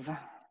of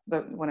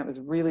when it was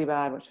really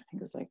bad, which I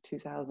think was like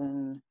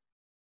 2015.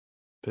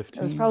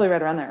 It was probably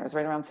right around there. It was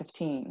right around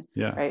 15.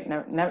 Yeah. Right.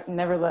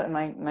 Never let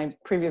my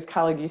previous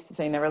colleague used to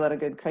say, never let a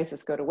good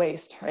crisis go to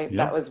waste. Right. Yep.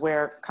 That was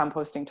where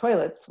composting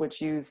toilets, which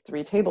use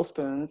 3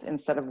 tablespoons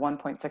instead of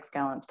 1.6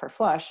 gallons per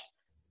flush,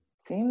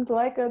 seemed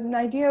like an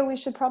idea we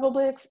should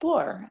probably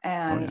explore.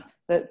 And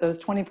those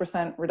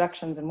 20%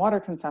 reductions in water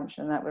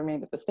consumption that were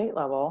made at the state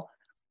level,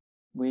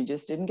 we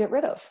just didn't get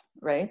rid of,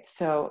 right?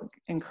 So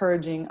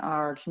encouraging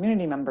our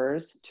community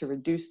members to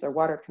reduce their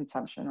water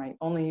consumption, right?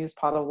 Only use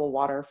potable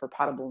water for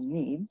potable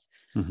needs,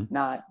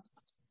 not,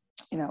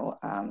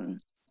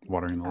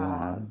 watering the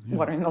lawn.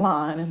 Watering the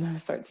lawn and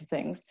those sorts of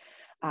things.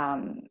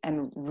 And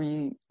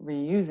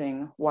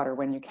reusing water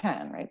when you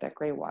can, right? That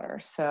gray water.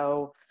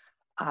 So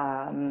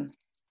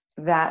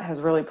that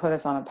has really put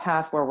us on a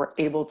path where we're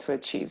able to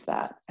achieve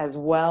that, as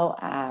well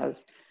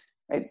as,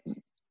 right,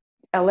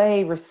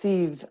 LA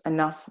receives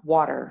enough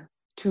water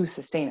to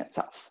sustain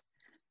itself.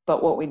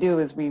 But what we do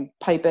is we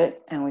pipe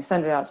it and we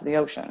send it out to the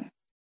ocean.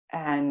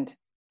 And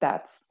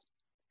that's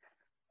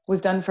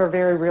was done for a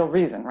very real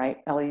reason, right?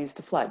 LA used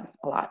to flood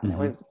a lot. And there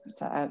was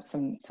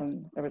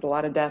there was a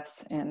lot of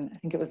deaths in, I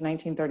think it was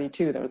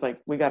 1932. There was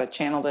like, we got to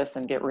channel this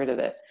and get rid of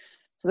it.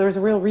 So there was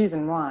a real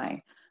reason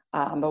why.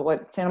 But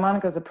what Santa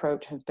Monica's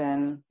approach has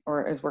been,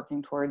 or is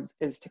working towards,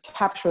 is to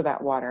capture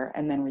that water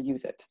and then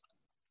reuse it.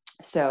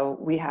 So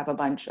we have a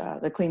bunch,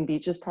 the Clean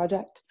Beaches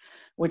Project,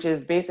 which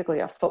is basically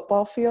a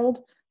football field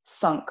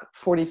sunk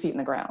 40 feet in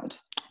the ground.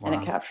 Wow.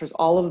 And it captures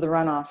all of the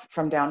runoff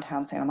from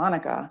downtown Santa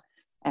Monica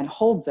and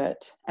holds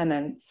it and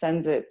then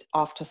sends it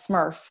off to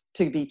Smurf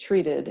to be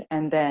treated.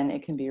 And then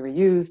it can be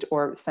reused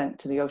or sent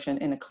to the ocean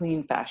in a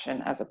clean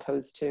fashion as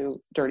opposed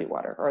to dirty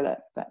water or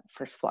that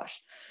first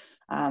flush.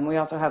 We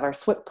also have our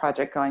SWIP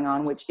project going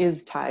on, which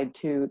is tied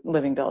to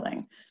Living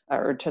Building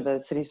or to the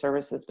City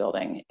Services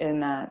Building. In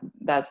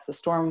that's the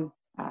Storm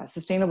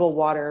Sustainable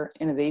Water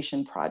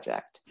Innovation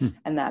Project,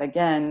 and that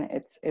again,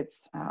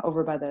 it's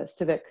over by the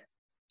Civic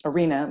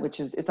Arena, which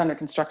it's under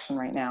construction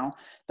right now.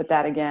 But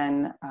that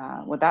again,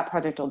 what that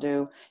project will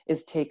do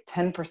is take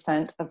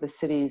 10% of the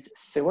city's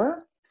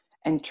sewer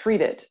and treat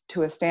it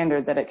to a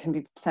standard that it can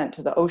be sent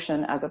to the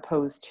ocean as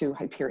opposed to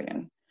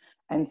Hyperion,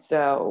 and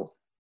so.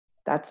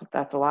 That's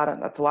a lot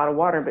of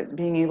water, but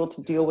being able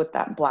to deal with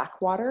that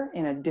black water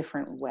in a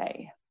different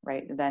way,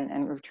 right?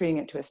 And we're treating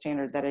it to a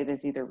standard that it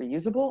is either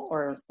reusable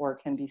or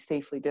can be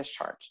safely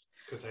discharged.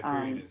 Because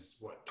Hyperion is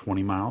what,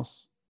 20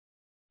 miles?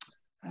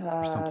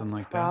 Or something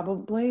like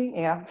probably,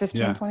 yeah,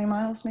 15, 20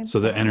 miles maybe. So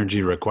the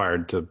energy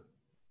required to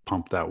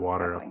pump that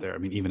water up there, I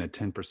mean, even a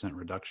 10%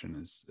 reduction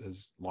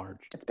is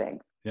large. It's big.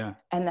 Yeah.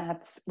 And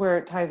that's where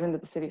it ties into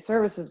the City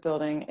Services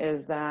Building,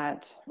 is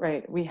that,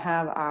 right, we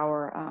have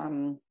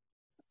our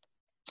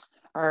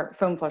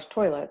foam flush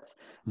toilets,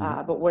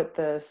 but what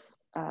the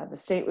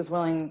state was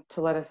willing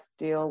to let us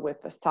deal with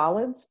the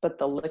solids, but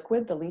the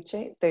liquid, the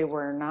leachate, they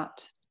were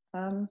not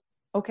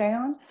okay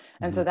on.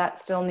 And so that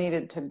still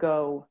needed to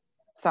go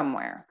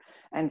somewhere.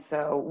 And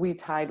so we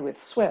tied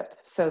with SWIP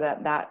so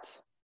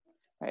that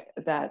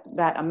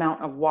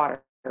amount of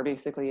water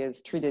basically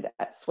is treated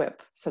at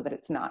SWIP so that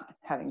it's not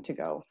having to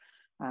go.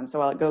 So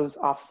while it goes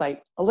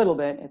off-site a little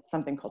bit, it's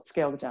something called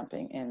scale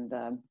jumping in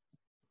the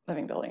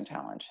Living Building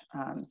Challenge.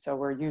 So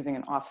we're using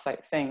an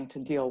off-site thing to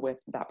deal with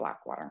that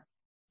black water.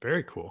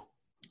 Very cool.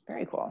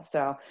 Very cool.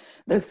 So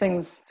those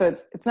things, so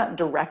it's not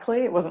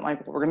directly, it wasn't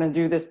like we're going to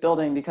do this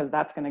building because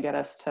that's going to get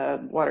us to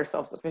water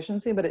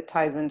self-sufficiency, but it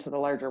ties into the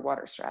larger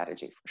water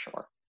strategy for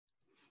sure.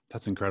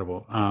 That's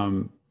incredible.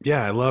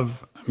 Yeah, I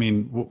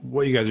mean,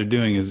 what you guys are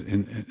doing is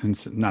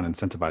not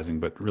incentivizing,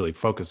 but really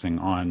focusing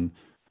on,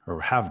 or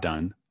have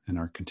done and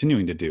are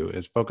continuing to do,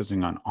 is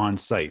focusing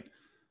on-site,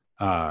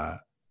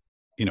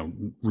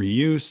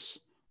 reuse,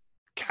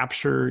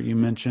 capture, you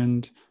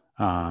mentioned,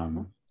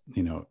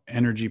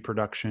 energy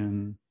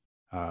production,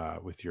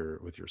 with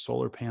your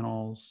solar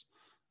panels.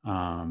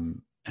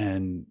 And,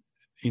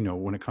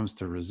 when it comes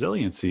to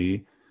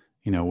resiliency,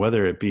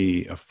 whether it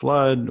be a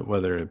flood,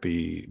 whether it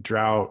be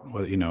drought,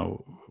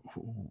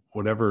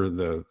 whatever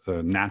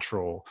the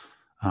natural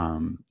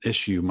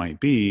issue might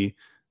be,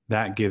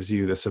 that gives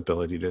you this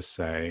ability to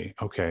say,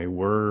 okay,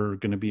 we're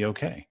going to be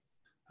okay.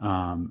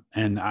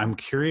 And I'm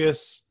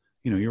curious,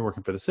 you're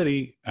working for the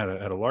city at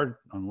a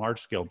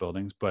large scale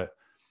buildings, but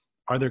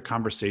are there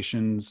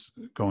conversations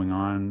going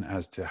on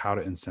as to how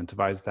to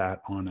incentivize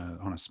that on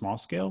a small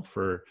scale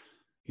for,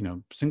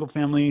 single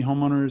family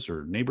homeowners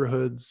or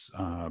neighborhoods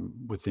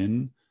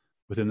within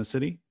the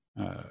city?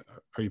 Are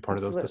you part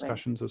of those Absolutely.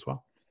 discussions as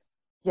well?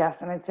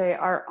 Yes, and I'd say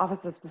our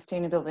Office of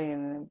Sustainability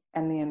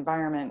and the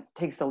Environment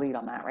takes the lead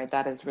on that, right?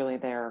 That is really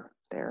their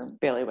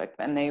bailiwick,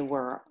 and they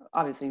were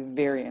obviously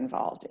very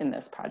involved in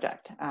this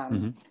project,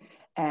 Mm-hmm.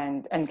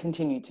 and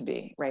continue to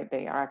be, right?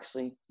 They are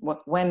actually,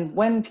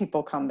 when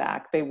people come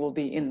back, they will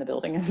be in the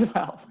building as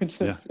well, which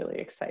Yeah. is really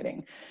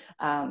exciting.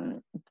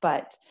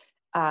 But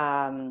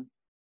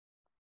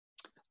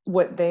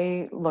what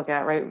they look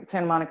at, right?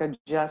 Santa Monica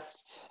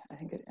just,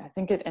 I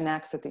think it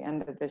enacts at the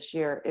end of this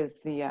year,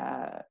 is the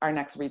our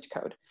next REACH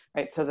code,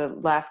 right? So the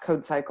last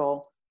code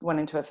cycle went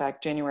into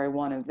effect January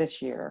 1 of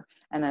this year,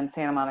 and then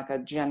Santa Monica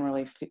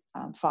generally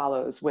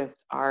follows with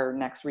our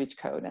next REACH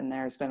code. And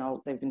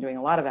they've been doing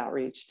a lot of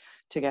outreach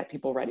to get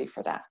people ready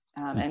for that,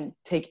 and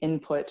take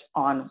input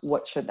on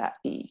what should that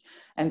be.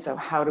 And so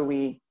how do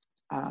we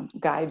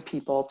guide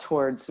people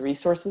towards the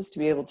resources to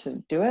be able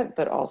to do it,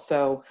 but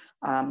also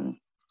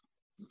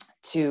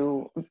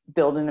to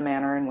build in a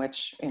manner in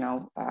which,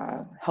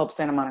 help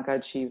Santa Monica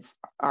achieve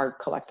our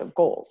collective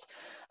goals.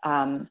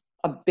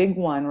 A big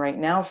one right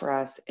now for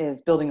us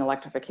is building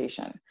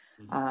electrification,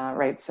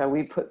 right? So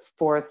we put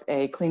forth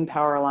a Clean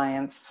Power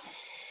Alliance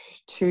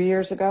 2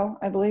 years ago,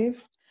 I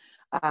believe,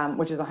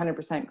 which is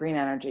 100% green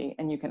energy,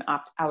 and you can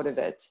opt out of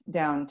it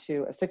down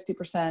to a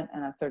 60%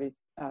 and a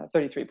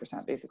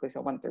 33%, basically.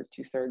 So 1/3,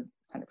 2/3,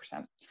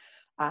 100%.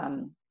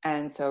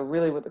 And so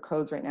really what the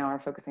codes right now are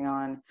focusing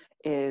on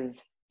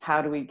is, how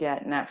do we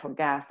get natural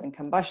gas and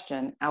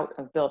combustion out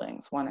of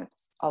buildings? One,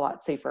 it's a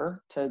lot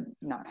safer to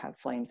not have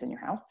flames in your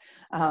house.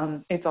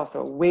 It's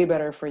also way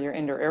better for your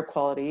indoor air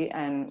quality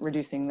and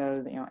reducing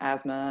those,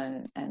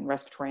 asthma and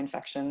respiratory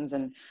infections.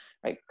 And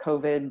right,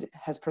 COVID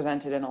has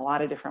presented in a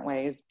lot of different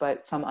ways,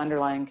 but some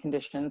underlying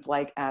conditions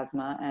like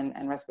asthma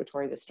and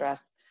respiratory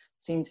distress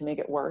seem to make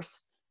it worse.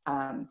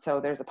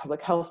 So there's a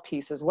public health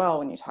piece as well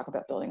when you talk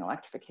about building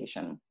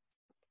electrification.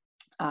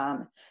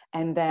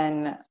 And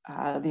then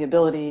the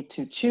ability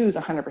to choose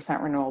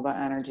 100% renewable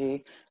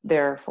energy,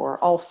 therefore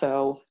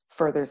also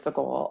furthers the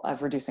goal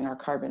of reducing our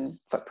carbon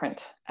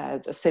footprint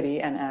as a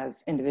city and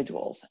as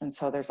individuals. And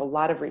so there's a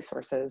lot of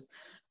resources.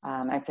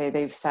 I'd say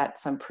they've set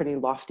some pretty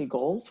lofty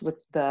goals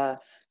with the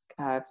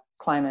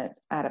Climate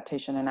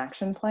Adaptation and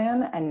Action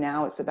Plan, and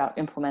now it's about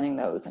implementing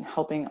those and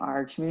helping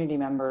our community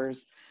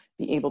members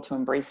be able to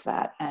embrace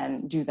that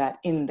and do that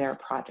in their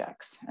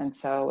projects. And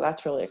so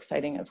that's really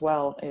exciting as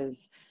well,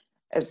 as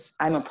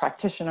I'm a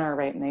practitioner,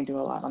 right, and they do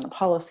a lot on the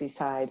policy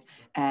side,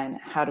 and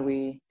how do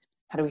we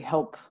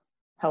help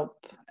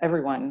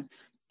everyone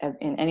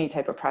in any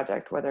type of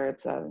project, whether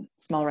it's a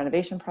small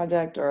renovation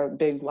project or a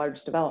big,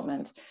 large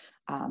development.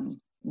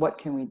 What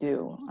can we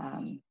do?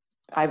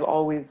 I've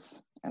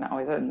always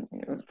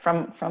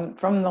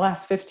from the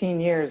last 15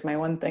 years, my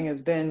one thing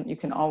has been, you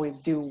can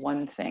always do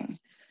one thing,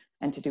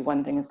 and to do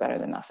one thing is better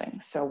than nothing.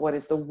 So what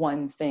is the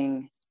one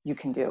thing you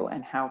can do,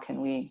 and how can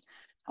we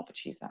help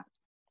achieve that?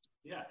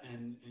 Yeah,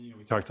 and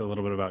we talked a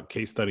little bit about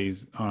case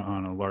studies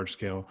on a large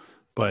scale,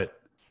 but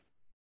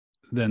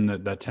then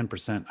that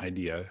 10%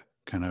 idea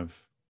kind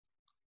of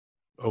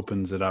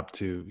opens it up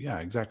to, yeah,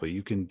 exactly.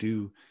 You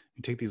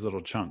take these little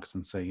chunks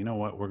and say, you know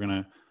what, we're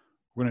gonna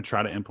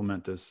try to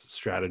implement this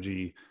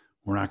strategy.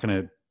 We're not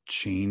gonna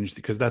change,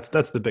 because that's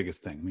the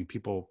biggest thing. I mean,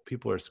 people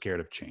are scared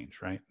of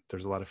change, right?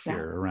 There's a lot of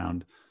fear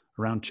around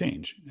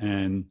change,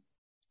 and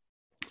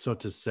so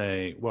to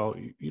say, well,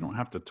 you don't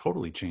have to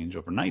totally change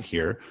overnight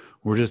here.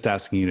 We're just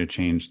asking you to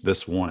change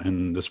this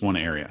one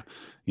area,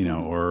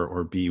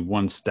 or be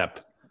one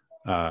step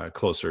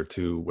closer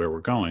to where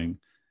we're going.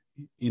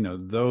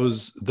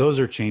 Those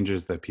are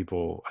changes that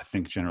people, I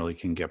think, generally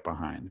can get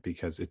behind,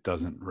 because it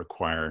doesn't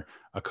require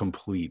a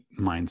complete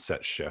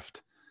mindset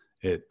shift.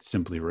 It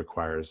simply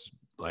requires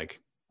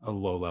like a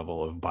low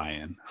level of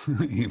buy-in,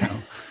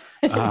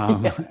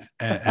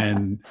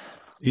 and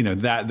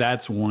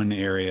that's one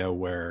area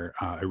where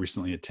I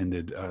recently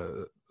attended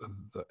the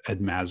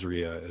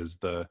EDMASRIA, is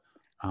the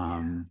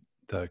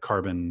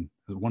carbon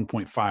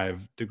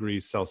 1.5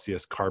 degrees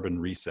Celsius carbon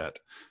reset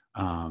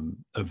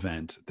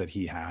event that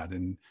he had.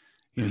 And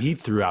he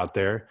threw out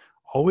there,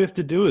 all we have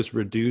to do is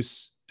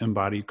reduce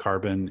embodied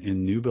carbon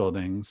in new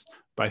buildings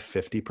by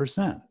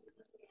 50%,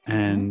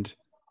 and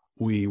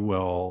we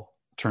will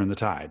turn the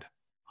tide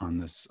on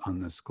this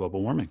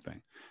global warming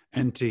thing.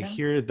 And to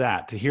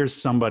hear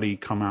somebody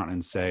come out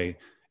and say,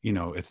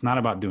 it's not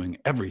about doing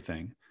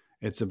everything,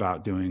 it's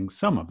about doing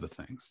some of the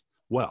things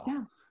well.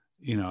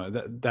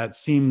 That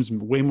seems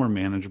way more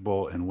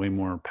manageable and way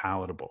more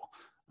palatable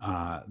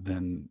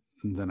than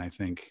I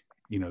think,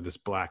 this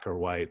black or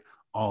white,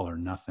 all or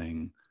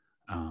nothing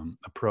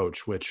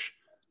approach, which,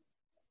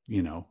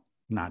 I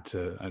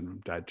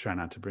try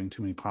not to bring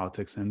too many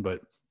politics in,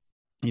 but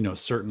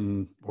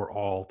certain or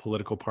all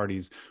political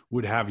parties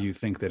would have you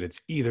think that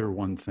it's either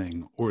one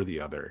thing or the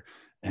other.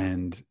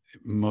 And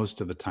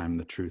most of the time,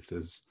 the truth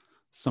is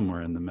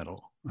somewhere in the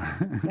middle.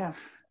 Yeah.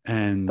 The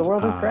And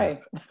world is gray.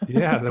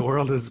 yeah, the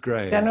world is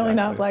gray. Generally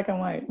not Exactly. black and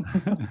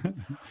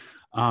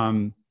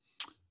white.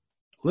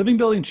 Living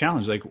Building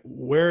Challenge, like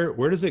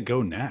where does it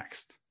go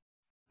next?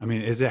 I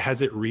mean,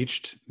 has it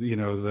reached,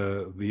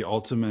 the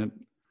ultimate?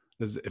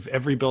 If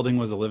every building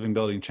was a Living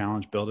Building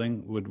Challenge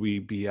building, would we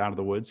be out of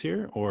the woods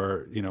here?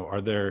 Or,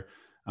 are there,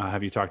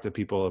 have you talked to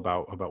people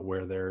about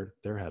where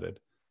they're headed?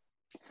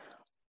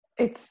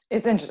 It's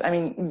interesting. I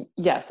mean,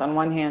 yes, on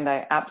one hand,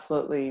 I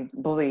absolutely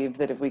believe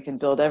that if we could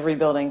build every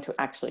building to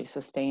actually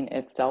sustain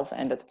itself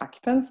and its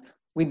occupants,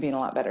 we'd be in a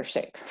lot better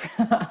shape.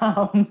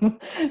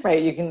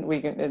 Right?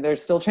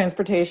 There's still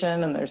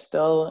transportation, and there's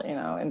still,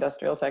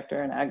 industrial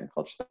sector and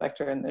agriculture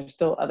sector, and there's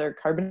still other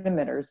carbon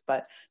emitters.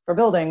 But for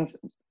buildings,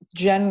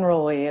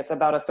 generally, it's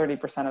about a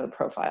 30% of the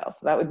profile.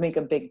 So that would make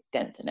a big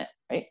dent in it,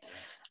 right?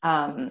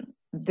 And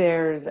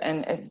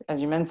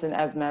as you mentioned,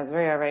 as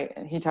Masveria, right,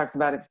 and he talks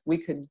about if we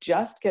could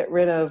just get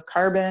rid of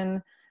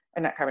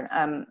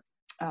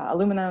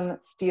aluminum,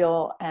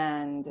 steel,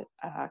 and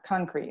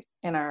concrete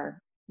in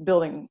our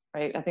building,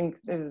 right? I think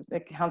it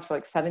accounts for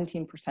like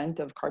 17%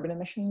 of carbon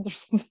emissions or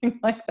something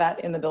like that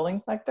in the building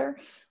sector.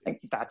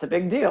 Like, that's a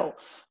big deal.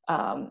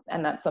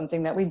 And that's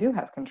something that we do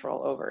have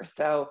control over.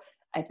 So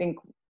I think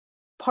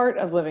part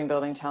of Living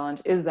Building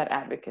Challenge is that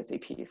advocacy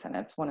piece. And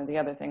it's one of the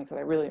other things that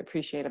I really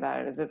appreciate about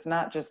it is it's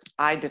not just,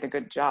 I did a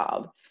good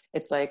job.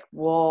 It's like,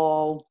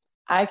 well,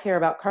 I care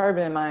about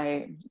carbon in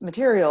my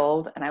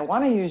materials and I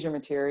want to use your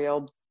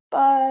material,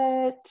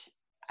 but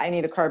I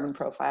need a carbon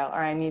profile, or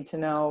I need to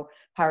know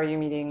how are you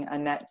meeting a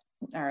net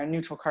or a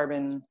neutral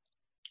carbon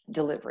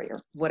delivery, or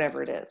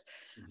whatever it is.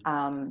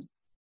 And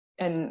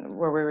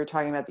where we were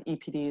talking about the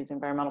EPDs,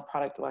 environmental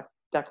product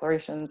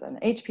declarations,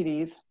 and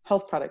HPDs,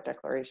 health product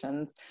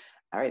declarations.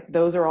 All right,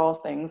 those are all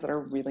things that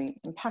are really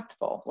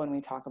impactful when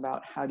we talk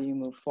about how do you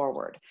move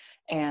forward.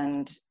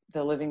 And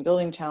the Living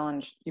Building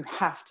Challenge, you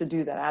have to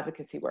do that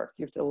advocacy work.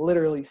 You have to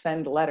literally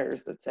send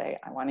letters that say,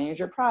 I want to use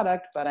your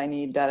product, but I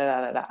need da da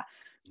da da da.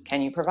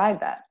 Can you provide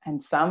that?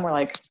 And some were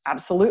like,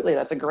 absolutely,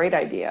 that's a great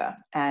idea.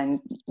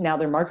 And now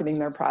they're marketing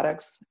their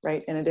products,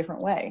 right, in a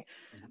different way.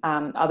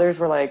 Others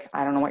were like,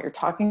 I don't know what you're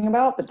talking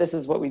about, but this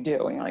is what we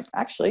do. And you're like,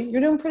 actually,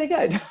 you're doing pretty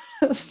good.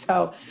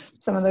 So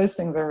some of those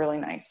things are really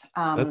nice.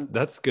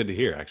 That's good to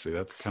hear. Actually,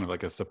 that's kind of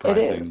like a It is.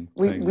 surprising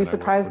thing. We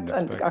surprised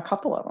wouldn't expect. a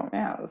couple of them.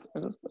 Yeah,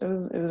 it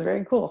was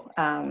very cool.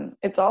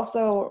 It's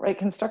also, right,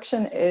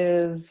 construction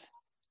is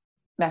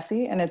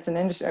messy, and it's an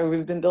industry.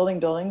 We've been building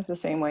buildings the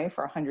same way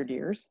for 100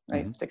 years,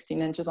 right? Mm-hmm.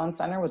 16 inches on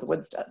center with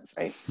wood studs,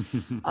 right?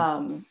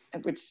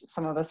 Which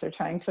some of us are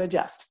trying to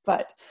adjust.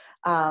 But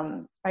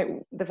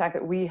right, the fact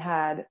that we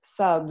had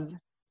subs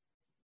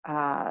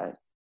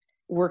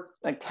work,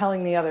 like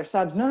telling the other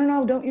subs,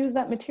 no, don't use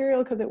that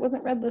material because it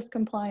wasn't red list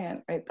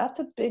compliant, right? That's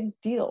a big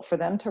deal for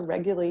them to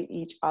regulate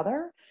each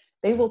other.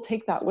 They will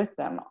take that with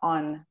them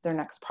on their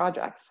next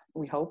projects,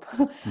 we hope.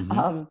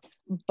 Mm-hmm.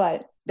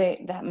 But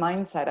that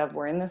mindset of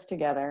we're in this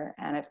together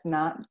and it's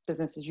not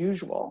business as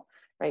usual,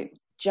 right?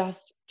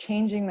 Just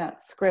changing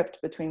that script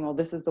between, well,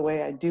 this is the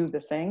way I do the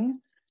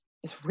thing,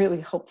 is really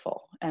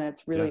helpful, and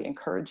it's really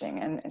encouraging,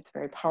 and it's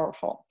very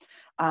powerful.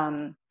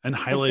 And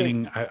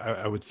highlighting,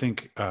 I would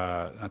think,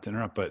 not to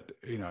interrupt, but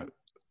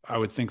I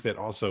would think that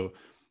also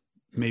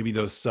maybe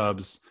those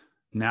subs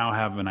now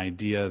have an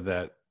idea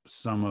that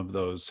some of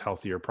those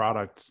healthier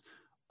products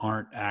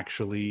aren't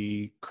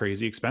actually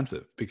crazy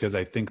expensive, because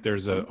I think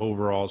there's an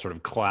overall sort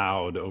of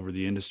cloud over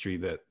the industry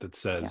that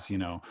says,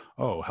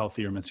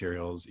 healthier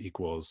materials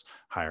equals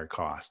higher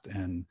cost.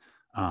 And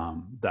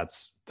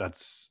that's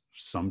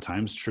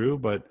sometimes true,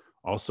 but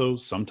also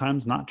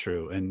sometimes not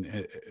true.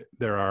 And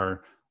there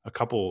are a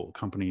couple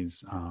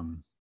companies,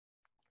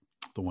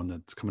 the one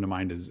that's coming to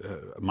mind is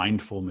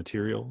Mindful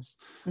Materials.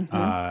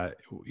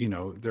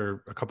 Mm-hmm. There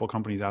are a couple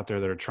companies out there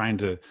that are trying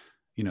to,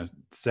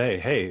 say,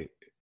 hey,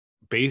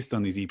 based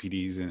on these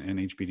EPDs and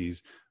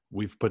HPDs,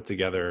 we've put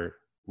together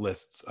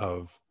lists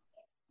of,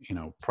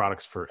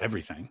 products for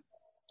everything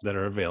that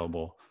are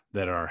available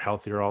that are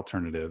healthier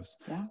alternatives.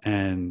 Yeah.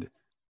 And,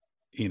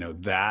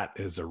 that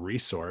is a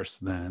resource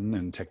then,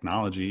 and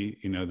technology,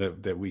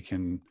 that we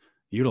can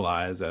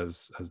utilize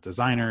as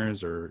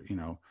designers or,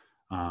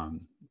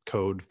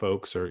 code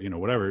folks or,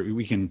 whatever.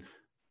 We can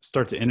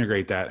start to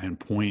integrate that and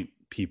point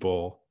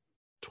people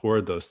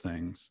toward those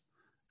things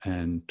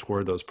and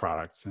toward those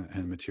products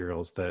and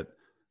materials that,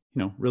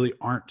 really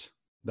aren't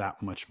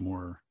that much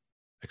more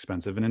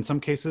expensive. And in some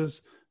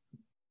cases,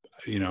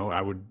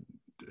 I would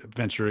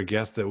venture a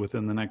guess that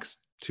within the next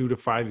 2 to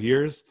 5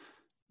 years,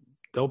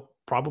 they'll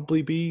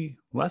probably be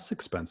less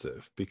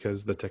expensive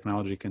because the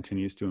technology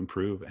continues to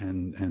improve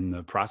and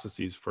the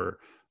processes for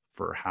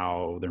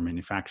how they're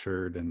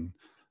manufactured and,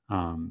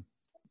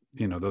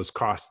 those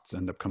costs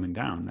end up coming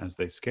down as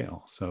they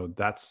scale. So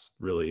that's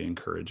really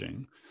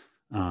encouraging.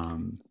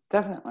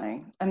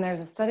 Definitely. And there's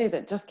a study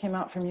that just came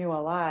out from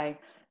ULI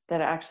that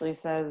actually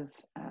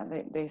says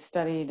they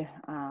studied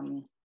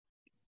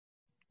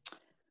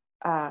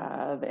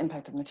the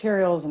impact of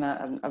materials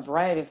and a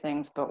variety of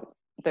things, but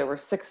there were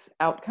 6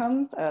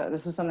 outcomes.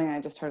 This was something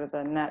I just heard at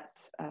the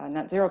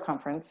Net Zero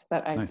conference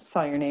that I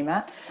saw your name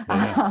at.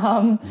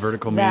 Yeah.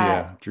 Vertical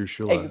Media, Drew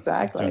Shula,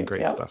 exactly, doing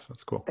great stuff.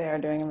 That's cool. They are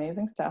doing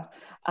amazing stuff.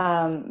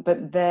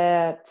 But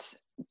that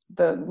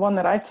the one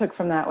that I took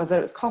from that was that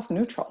it was cost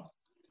neutral.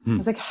 I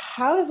was like,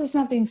 how is this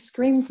not being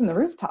screamed from the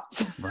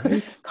rooftops?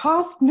 Right.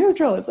 Cost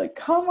neutral. It's like,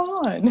 come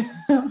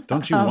on.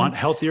 Don't you want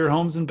healthier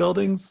homes and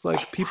buildings,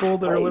 like people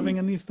that are living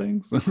in these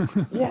things?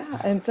 Yeah.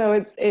 And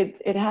so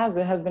it has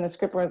been a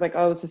script where it's like,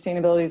 oh,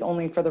 sustainability is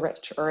only for the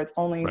rich, or it's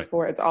only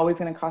it's always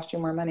going to cost you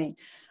more money.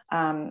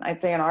 I'd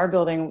say in our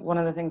building, one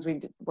of the things we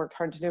worked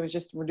hard to do is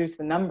just reduce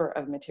the number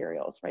of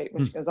materials, right?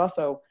 Which is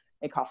also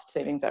a cost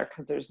savings there,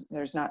 because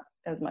there's not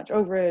as much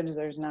overage,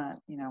 there's not,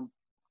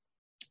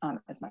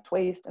 as much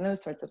waste and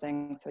those sorts of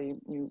things. So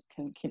you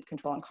can keep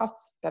control on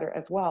costs better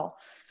as well.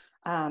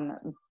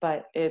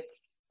 But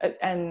it's,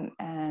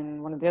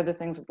 and one of the other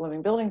things with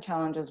Living Building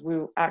Challenge is we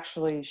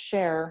actually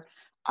share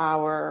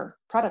our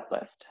product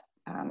list,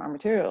 our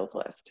materials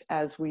list,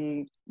 as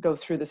we go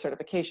through the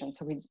certification.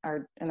 So we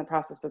are in the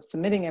process of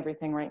submitting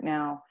everything right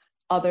now,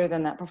 other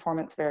than that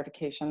performance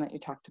verification that you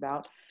talked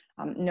about.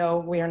 No,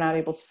 we are not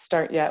able to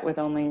start yet with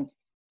only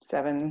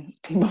 7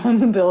 people in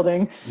the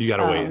building. You got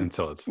to wait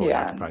until it's fully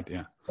occupied.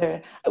 Yeah.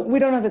 We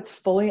don't know if it's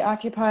fully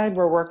occupied.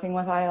 We're working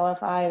with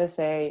ILFI to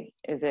say,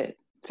 is it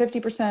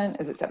 50%?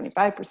 Is it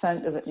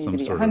 75%? Does it need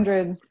to be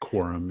 100?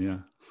 Quorum, yeah.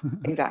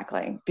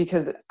 Exactly,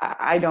 because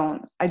I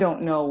don't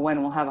know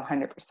when we'll have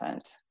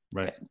 100%.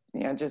 Right.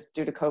 Just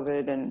due to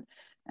COVID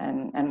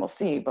and we'll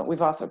see. But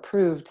we've also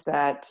proved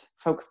that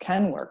folks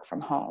can work from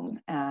home.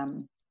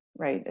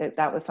 Right.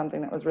 That was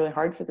something that was really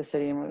hard for the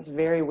city and was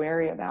very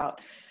wary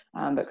about.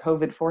 But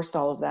COVID forced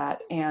all of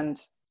that,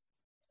 and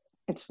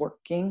it's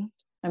working.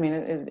 I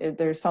mean,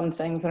 there's some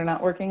things that are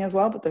not working as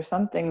well, but there's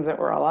some things that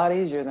were a lot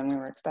easier than we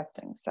were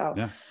expecting. So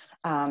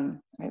I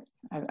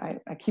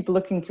keep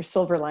looking for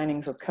silver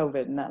linings with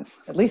COVID, and that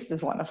at least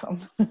is one of them.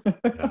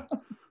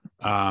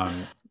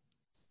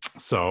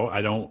 So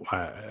I don't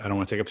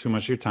want to take up too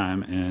much of your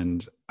time,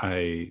 and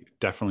I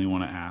definitely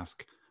want to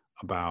ask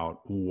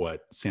about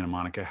what Santa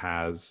Monica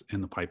has in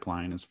the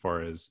pipeline as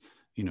far as,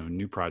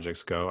 new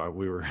projects go.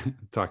 We were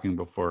talking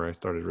before I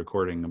started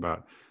recording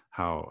about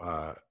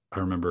how I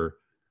remember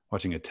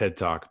watching a TED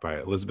Talk by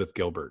Elizabeth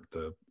Gilbert,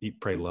 the Eat,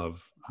 Pray,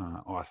 Love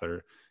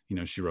author.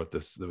 She wrote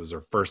this, it was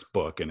her first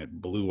book and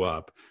it blew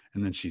up.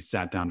 And then she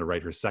sat down to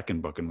write her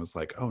second book and was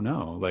like, oh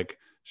no, like,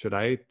 should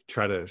I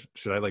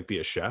like be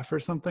a chef or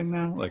something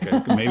now? Like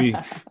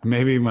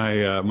maybe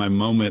my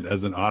moment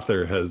as an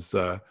author has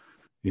come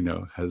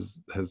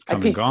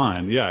and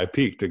gone. Yeah, I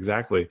peaked.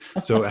 Exactly.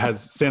 So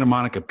has Santa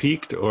Monica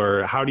peaked,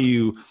 or how do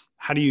you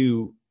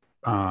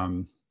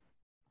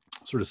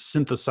sort of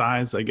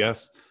synthesize, I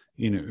guess,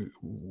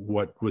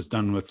 what was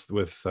done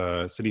with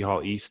City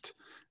Hall East,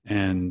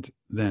 and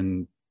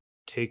then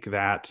take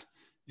that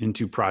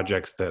into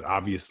projects that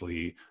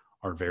obviously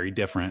are very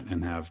different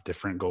and have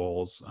different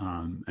goals,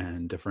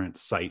 and different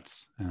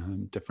sites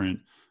and different,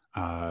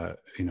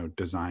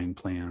 design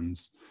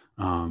plans.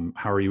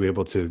 How are you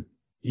able to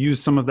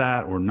use some of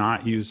that or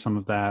not use some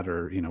of that,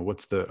 or,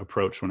 what's the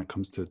approach when it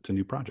comes to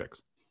new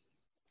projects?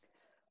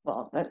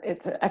 Well,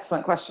 it's an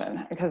excellent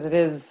question, because it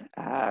is,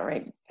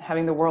 right,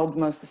 having the world's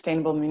most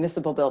sustainable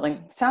municipal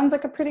building sounds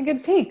like a pretty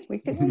good peak. We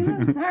could,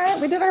 all right,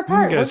 we did our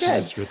part. You guys should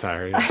just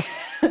retire. Yeah.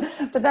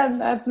 But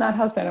that's not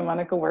how Santa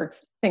Monica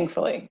works,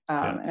 thankfully.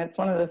 And it's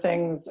one of the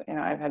things,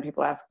 I've had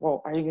people ask,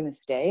 well, are you going to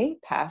stay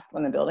past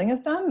when the building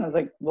is done? And I was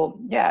like, well,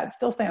 yeah, it's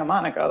still Santa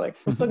Monica. Like,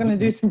 we're still going to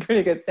do some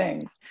pretty good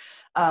things,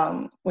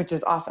 which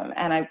is awesome.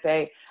 And I'd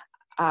say,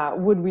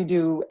 would we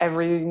do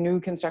every new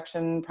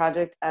construction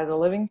project as a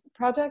living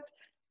project?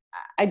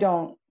 I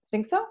don't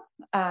think so,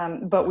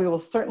 but we will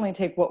certainly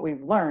take what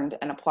we've learned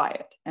and apply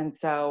it. And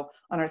so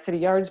on our City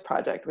Yards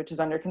project, which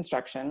is under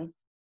construction,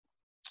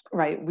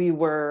 right, we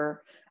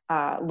were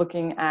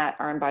looking at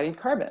our embodied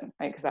carbon,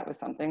 right, because that was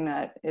something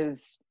that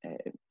is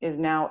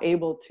now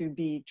able to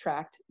be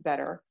tracked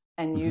better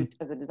and used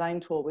as a design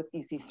tool with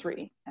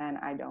EC3. And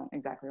I don't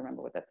exactly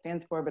remember what that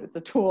stands for, but it's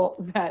a tool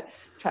that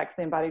tracks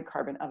the embodied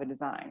carbon of a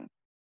design.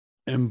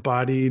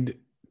 Embodied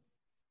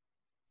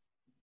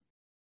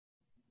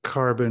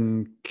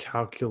carbon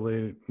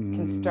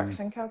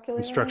construction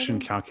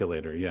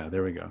calculator. Yeah,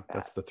 there we go.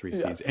 That's the 3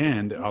 C's.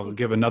 And I'll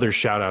give another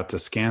shout out to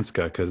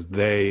Skanska, because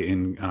they,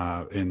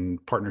 in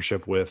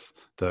partnership with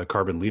the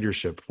Carbon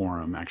Leadership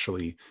Forum,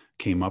 actually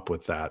came up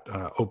with that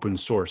open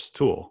source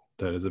tool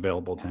that is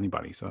available to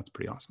anybody. So that's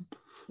pretty awesome.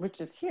 Which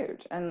is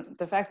huge. And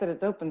the fact that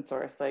it's open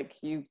source, like,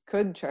 you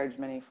could charge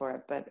money for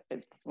it, but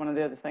it's one of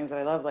the other things that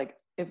I love. Like,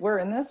 if we're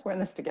in this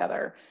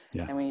together,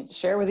 and we need to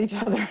share with each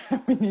other.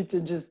 We need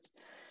to just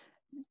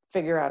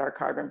figure out our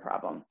carbon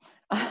problem.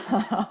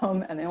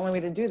 And the only way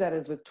to do that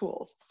is with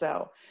tools.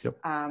 So, Yep.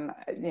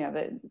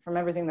 From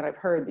everything that I've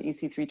heard, the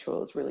EC3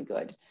 tool is really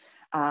good.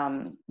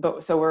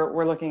 But so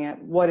we're looking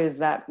at what is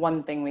that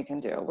one thing we can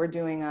do. We're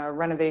doing a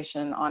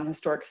renovation on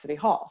Historic City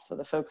Hall. So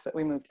the folks that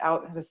we moved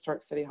out of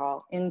Historic City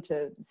Hall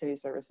into the City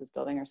Services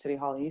Building, or City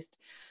Hall East,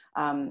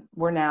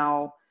 we're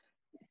now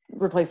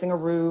replacing a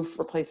roof,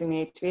 replacing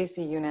the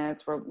HVAC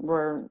units.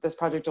 This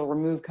project will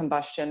remove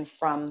combustion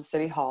from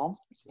City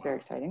Hall, which is very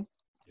exciting.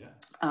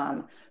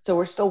 Yeah. So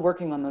we're still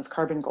working on those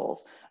carbon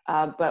goals,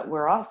 but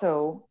we're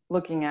also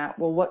looking at,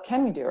 well, what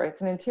can we do? Right?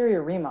 It's an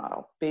interior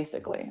remodel,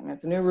 basically. I mean,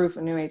 it's a new roof,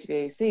 a new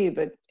HVAC,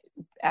 but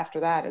after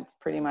that, it's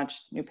pretty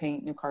much new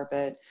paint, new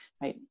carpet,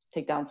 might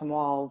take down some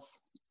walls,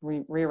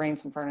 rearrange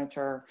some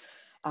furniture.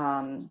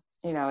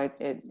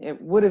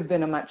 It would have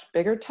been a much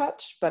bigger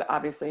touch, but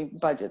obviously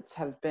budgets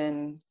have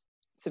been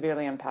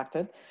severely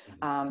impacted.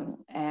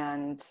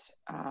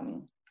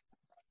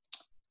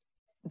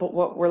 But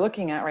what we're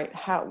looking at, right,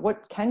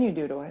 what can you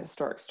do to a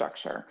historic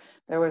structure?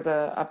 There was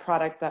a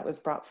product that was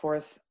brought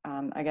forth,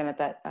 again, at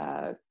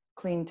that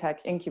Clean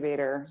Tech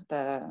Incubator,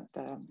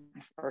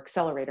 or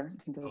accelerator,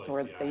 I think that was the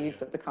word that they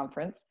used at the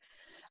conference,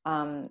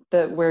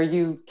 where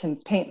you can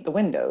paint the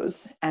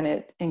windows and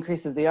it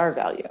increases the R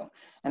value.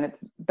 And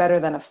it's better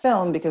than a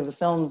film because the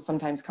films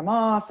sometimes come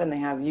off and they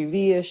have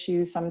UV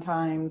issues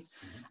sometimes.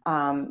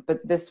 But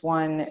this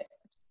one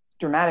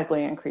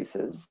dramatically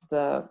increases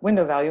the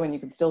window value and you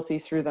can still see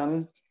through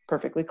them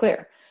perfectly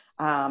clear.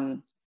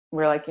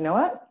 We're like, you know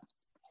what?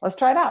 Let's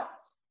try it out.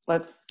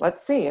 Let's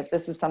see if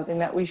this is something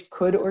that we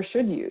could or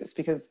should use,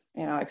 because,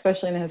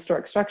 especially in a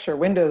historic structure,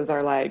 windows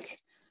are like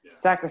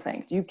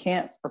sacrosanct. You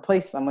can't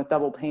replace them with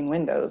double pane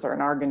windows or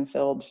an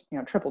argon-filled,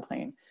 triple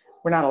pane.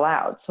 We're not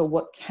allowed. So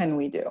what can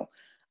we do?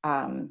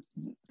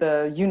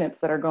 The units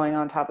that are going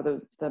on top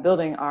of the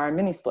building are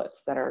mini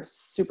splits that are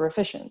super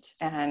efficient,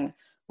 and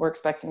we're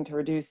expecting to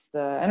reduce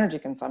the energy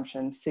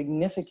consumption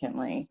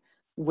significantly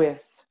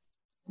with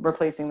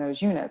replacing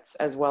those units,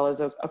 as well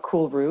as a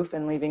cool roof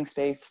and leaving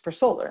space for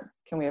solar.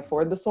 Can we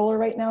afford the solar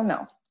right now?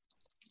 No.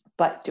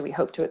 But do we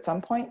hope to at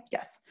some point?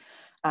 Yes.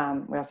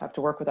 We also have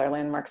to work with our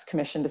Landmarks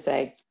Commission to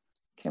say,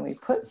 can we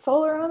put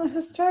solar on a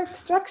historic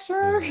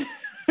structure?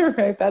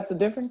 Right, that's a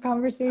different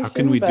conversation. How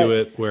can we do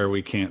it where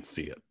we can't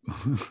see it?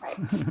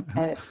 Right,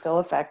 and it's still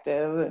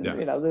effective, and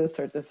those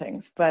sorts of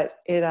things. But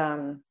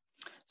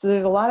so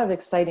there's a lot of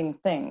exciting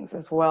things,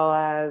 as well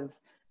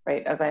as,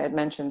 right, as I had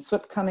mentioned,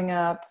 SWIP coming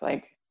up,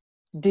 like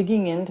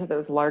digging into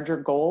those larger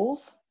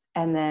goals.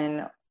 And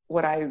then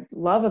what I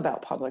love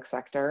about public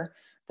sector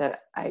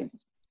that I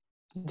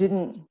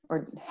didn't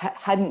or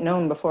hadn't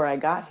known before I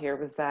got here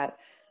was that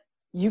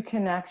you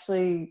can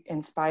actually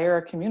inspire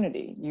a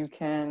community. You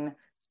can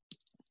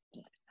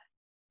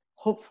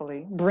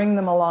hopefully bring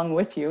them along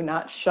with you,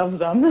 not shove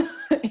them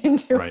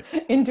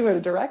into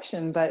a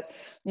direction, but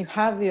you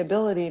have the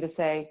ability to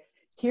say,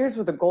 here's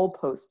where the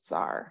goalposts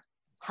are.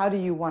 How do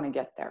you want to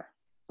get there?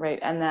 Right.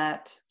 And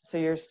so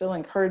you're still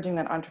encouraging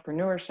that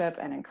entrepreneurship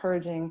and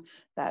encouraging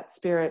that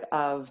spirit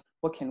of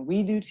what can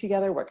we do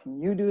together? What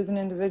can you do as an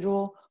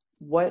individual?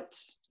 What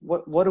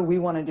do we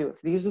want to do?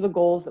 If these are the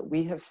goals that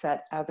we have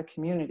set as a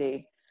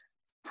community,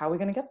 how are we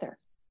going to get there?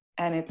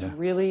 And it's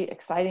really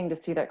exciting to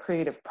see that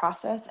creative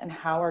process and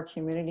how our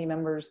community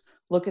members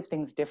look at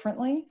things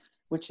differently,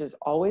 which is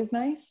always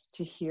nice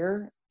to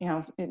hear.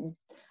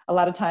 A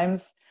lot of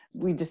times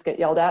we just get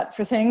yelled at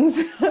for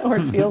things, or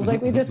it feels like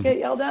we just get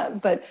yelled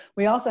at, but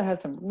we also have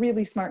some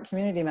really smart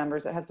community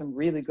members that have some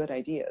really good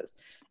ideas.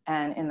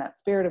 And in that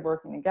spirit of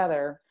working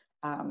together,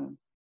 I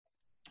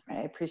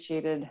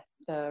appreciated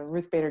the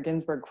Ruth Bader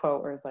Ginsburg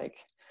quote where it's like,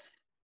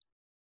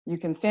 you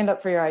can stand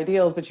up for your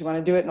ideals, but you want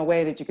to do it in a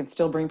way that you can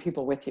still bring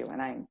people with you.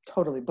 And I'm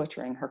totally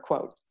butchering her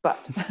quote,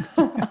 but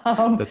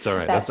that's all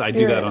right. I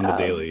do that on the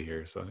daily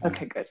here. So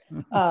okay, good.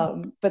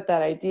 But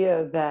that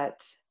idea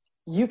that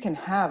you can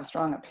have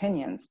strong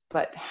opinions,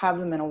 but have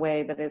them in a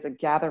way that is a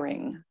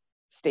gathering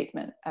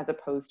statement as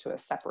opposed to a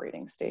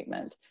separating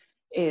statement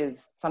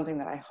is something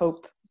that I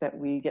hope that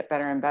we get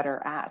better and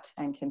better at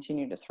and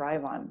continue to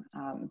thrive on,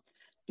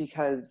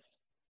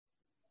 because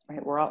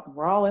right,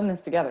 we're all in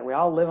this together. We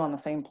all live on the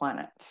same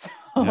planet.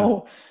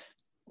 So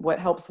what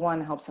helps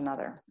one helps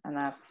another. And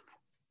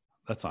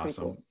that's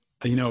awesome. Cool.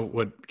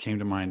 What came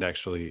to mind,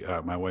 actually,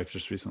 my wife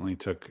just recently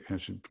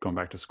she's going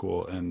back to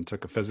school and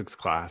took a physics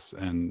class,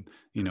 and,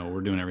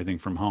 we're doing everything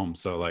from home.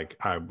 So like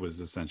I was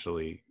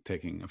essentially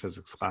taking a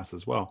physics class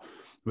as well,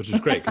 which is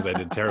great because I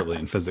did terribly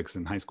in physics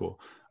in high school.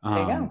 There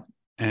you go.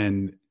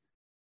 And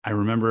I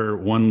remember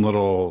one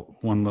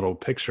little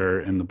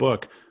picture in the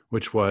book,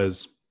 which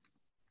was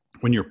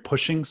when you're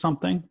pushing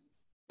something,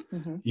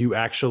 you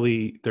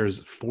actually, there's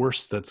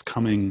force that's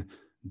coming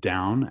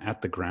down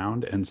at the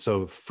ground. And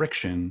so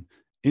friction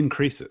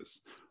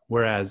increases.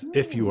 Whereas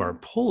if you are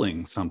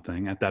pulling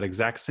something at that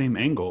exact same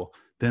angle,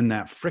 then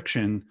that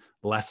friction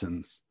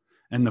lessens.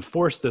 And the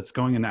force that's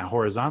going in that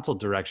horizontal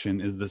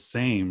direction is the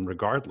same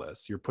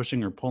regardless. You're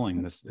pushing or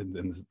pulling this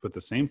with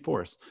the same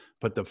force,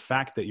 but the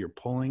fact that you're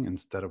pulling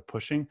instead of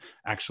pushing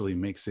actually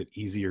makes it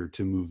easier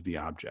to move the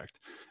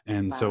object.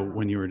 And so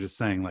when you were just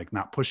saying like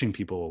not pushing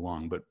people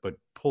along, but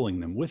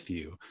pulling them with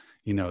you,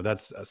 you know,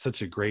 that's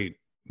such a great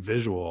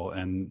visual.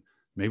 And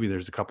maybe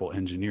there's a couple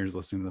engineers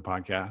listening to the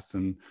podcast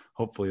and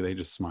hopefully they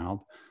just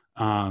smiled.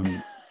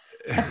 But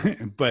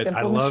Simple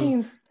I love,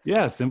 machines.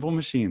 yeah, simple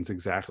machines.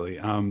 Exactly.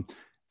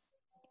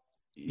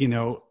 You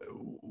know,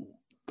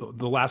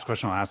 the last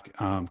question I'll ask,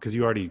 because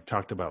you already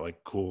talked about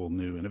like cool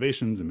new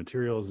innovations and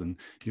materials, and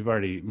you've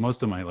already,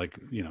 most of my like,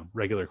 you know,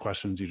 regular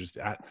questions you just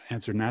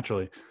answered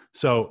naturally.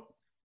 So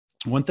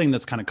one thing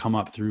that's kind of come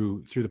up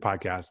through the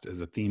podcast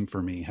as a theme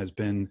for me has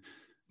been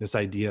this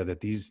idea that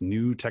these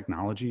new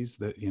technologies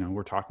that, you know,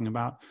 we're talking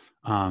about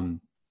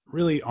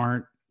really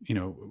aren't, you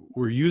know,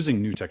 we're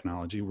using new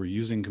technology, we're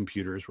using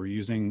computers, we're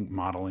using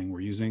modeling,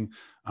 we're using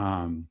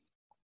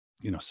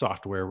you know,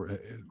 software,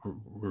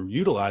 we're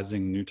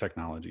utilizing new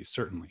technologies,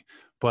 certainly.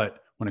 But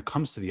when it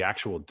comes to the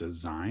actual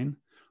design,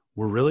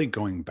 we're really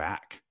going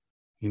back.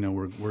 You know,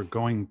 we're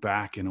going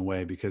back in a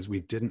way because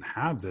we didn't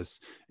have this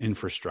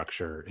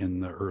infrastructure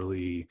in the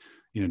early,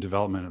 you know,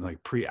 development of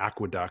like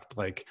pre-aqueduct.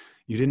 Like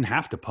you didn't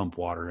have to pump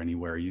water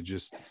anywhere. You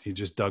just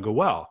dug a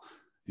well.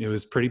 It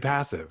was pretty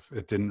passive.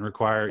 It didn't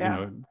require, you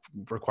know,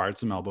 required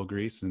some elbow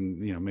grease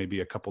and, you know,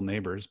 maybe a couple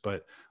neighbors,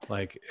 but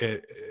like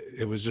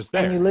it was just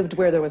there. And you lived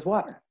where there was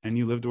water. And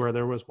you lived where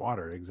there was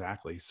water.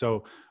 Exactly.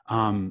 So,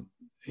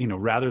 you know,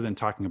 rather than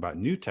talking about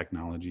new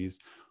technologies,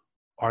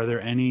 are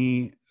there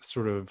any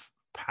sort of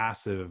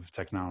passive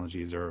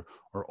technologies or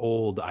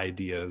old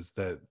ideas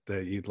that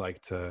you'd like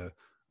to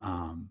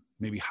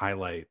maybe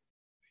highlight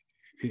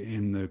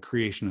in the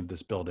creation of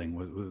this building?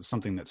 Was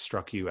something that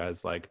struck you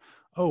as like,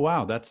 oh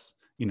wow, that's,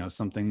 you know,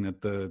 something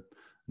that the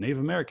Native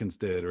Americans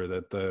did, or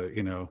that the,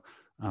 you know,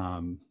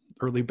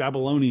 early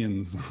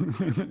Babylonians,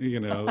 you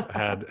know,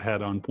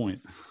 had on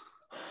point?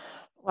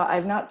 Well,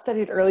 I've not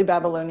studied early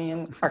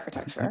Babylonian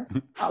architecture,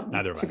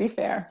 to be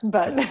fair,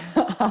 but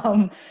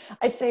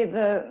I'd say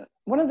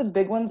one of the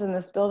big ones in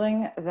this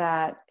building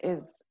that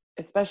is,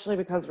 especially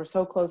because we're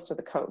so close to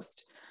the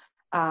coast,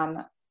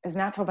 is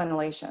natural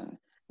ventilation,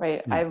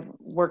 right? I've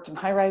worked in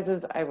high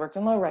rises, I've worked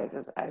in low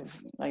rises,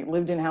 I've like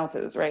lived in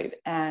houses, right?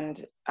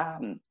 And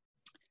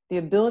the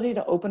ability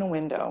to open a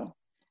window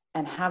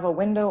and have a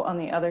window on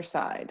the other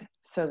side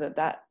so that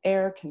that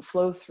air can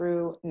flow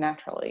through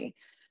naturally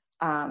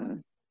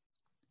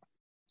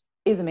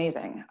is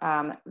amazing.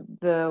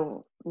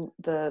 The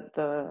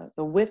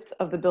width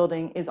of the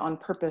building is on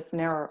purpose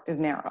narrow.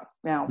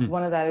 Now,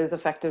 one of that is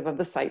effective of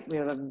the site. We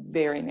have a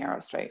very narrow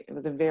site. It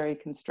was a very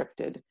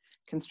constricted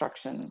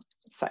construction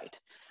site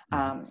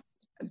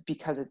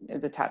because it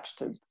is attached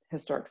to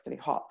historic City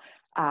Hall.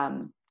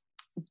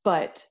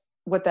 But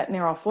what that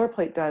narrow floor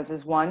plate does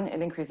is, one,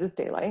 it increases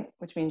daylight,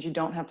 which means you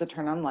don't have to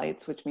turn on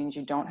lights, which means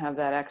you don't have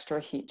that extra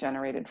heat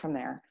generated from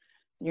there.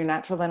 Your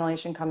natural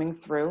ventilation coming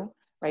through,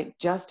 right?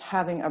 Just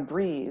having a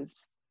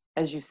breeze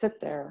as you sit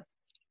there,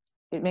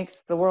 it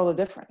makes the world of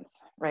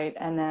difference, right?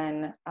 And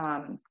then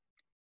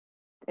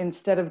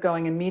instead of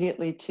going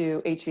immediately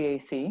to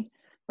HVAC,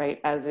 right,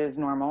 as is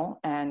normal,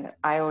 and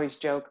I always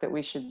joke that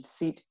we should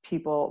seat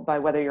people by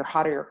whether you're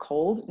hot or you're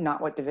cold, not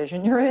what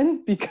division you're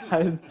in,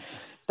 because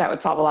that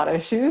would solve a lot of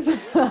issues.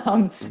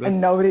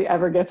 And nobody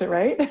ever gets it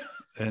right.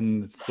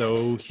 And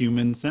so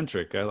human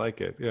centric. I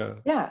like it. Yeah.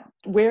 Yeah.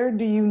 Where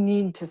do you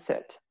need to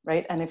sit?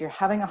 Right. And if you're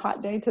having a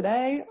hot day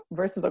today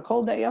versus a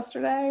cold day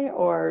yesterday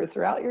or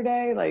throughout your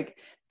day, like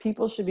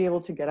people should be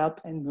able to get up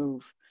and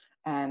move.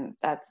 And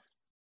that's,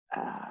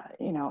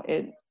 you know,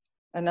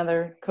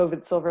 another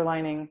COVID silver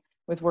lining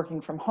with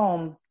working from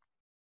home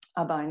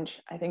a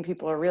bunch. I think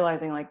people are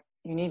realizing like,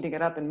 you need to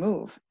get up and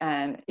move.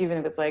 And even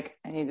if it's like,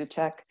 I need to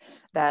check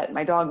that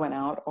my dog went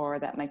out, or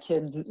that my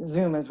kid's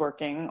Zoom is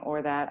working,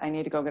 or that I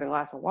need to go get a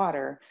glass of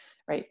water,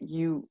 right?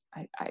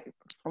 I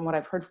from what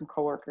I've heard from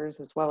coworkers,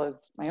 as well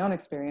as my own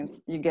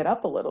experience, you get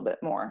up a little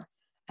bit more,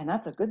 and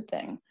that's a good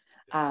thing.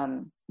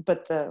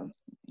 But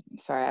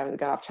sorry, I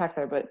got off track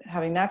there, but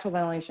having natural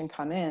ventilation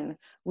come in,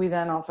 we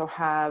then also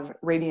have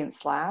radiant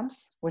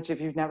slabs, which if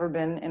you've never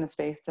been in a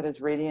space that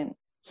is radiant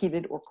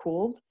heated or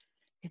cooled,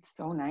 it's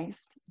so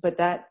nice. But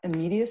that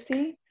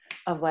immediacy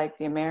of like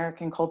the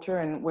American culture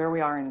and where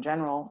we are in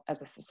general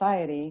as a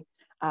society,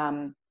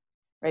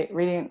 right?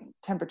 Radiant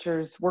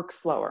temperatures work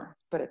slower,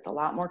 but it's a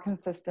lot more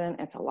consistent.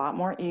 It's a lot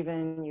more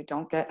even. You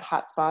don't get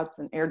hot spots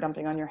and air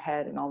dumping on your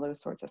head and all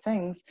those sorts of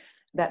things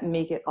that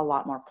make it a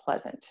lot more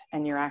pleasant.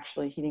 And you're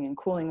actually heating and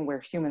cooling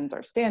where humans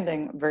are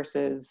standing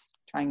versus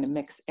trying to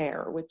mix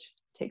air, which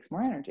takes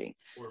more energy.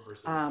 Or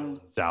versus Bill and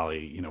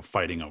Sally,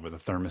 fighting over the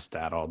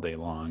thermostat all day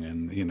long,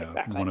 and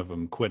Exactly. one of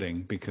them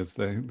quitting because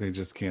they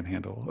just can't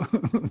handle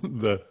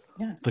the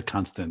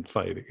constant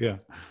fighting.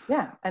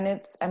 Yeah,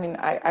 and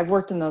I've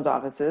worked in those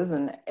offices,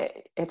 and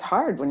it's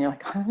hard when you're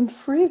like, I'm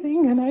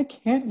freezing and I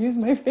can't use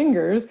my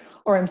fingers,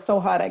 or I'm so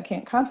hot I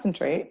can't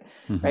concentrate,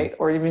 right?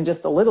 Or even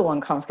just a little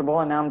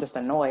uncomfortable and now I'm just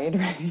annoyed,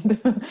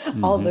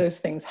 right? All of those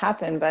things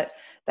happen, but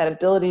that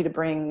ability to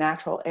bring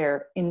natural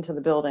air into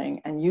the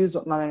building and use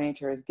what Mother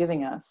Nature is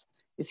giving us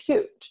is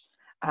huge.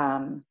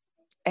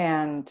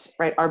 And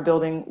right, our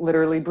building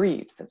literally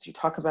breathes. As you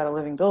talk about a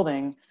living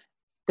building,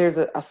 there's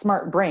a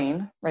smart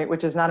brain, right,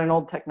 which is not an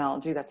old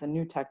technology, that's a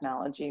new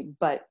technology,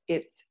 but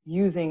it's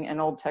using an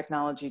old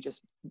technology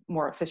just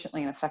more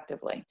efficiently and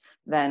effectively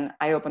than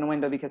I open a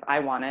window because I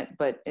want it,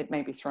 but it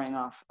may be throwing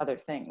off other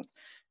things,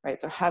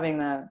 right? So having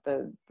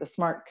the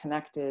smart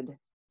connected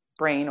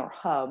brain or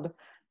hub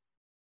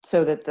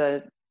so that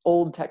the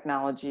old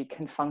technology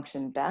can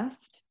function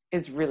best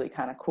is really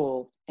kind of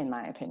cool, in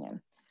my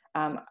opinion.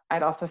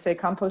 I'd also say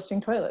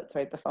composting toilets,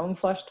 right? The foam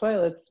flush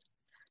toilets,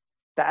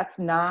 that's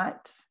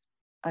not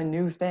a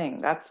new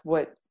thing. That's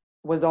what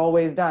was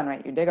always done,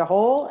 right? You dig a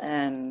hole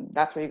and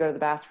that's where you go to the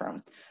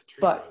bathroom.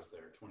 Goes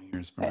there 20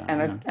 years from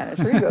now. And a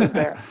tree goes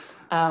there.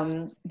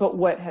 But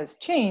what has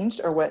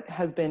changed or what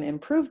has been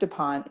improved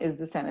upon is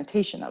the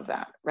sanitation of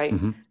that, right?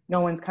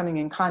 No one's coming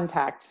in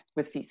contact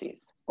with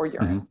feces or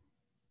urine.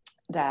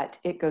 That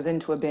it goes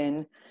into a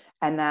bin,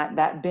 and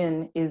that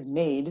bin is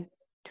made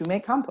to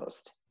make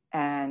compost.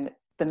 And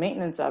the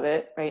maintenance of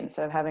it, right,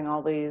 instead of having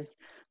all these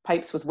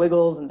pipes with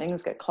wiggles and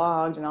things get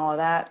clogged and all of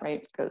that,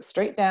 right, goes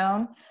straight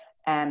down.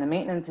 And the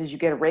maintenance is you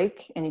get a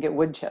rake and you get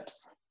wood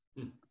chips.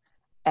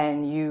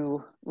 And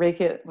you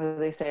rake it, what do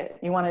they say?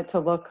 You want it to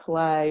look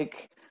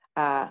like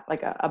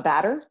a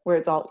batter where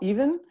it's all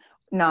even,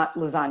 not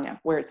lasagna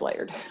where it's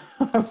layered.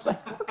 I was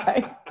like,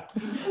 okay,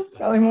 it's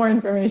probably more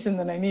information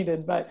than I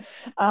needed, but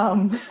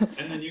and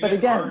then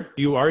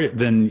you are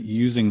then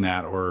using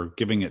that or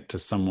giving it to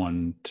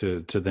someone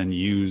to then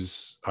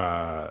use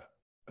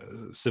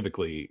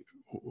civically,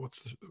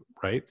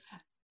 right?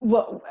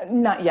 Well,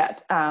 not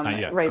yet. Not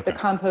yet. Right. Okay. The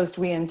compost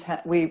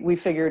we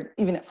figured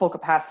even at full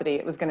capacity,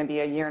 it was going to be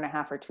 1.5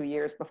 years or 2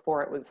 years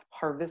before it was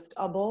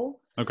harvestable.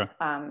 Okay.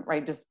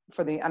 Right. Just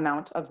for the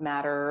amount of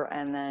matter.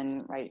 And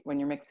then, right, when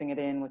you're mixing it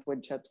in with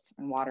wood chips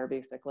and water,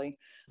 basically,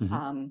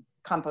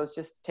 compost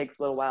just takes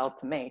a little while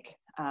to make.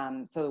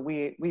 So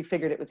we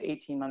figured it was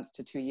 18 months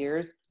to 2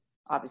 years.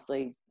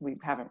 Obviously, we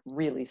haven't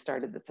really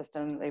started the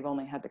system. They've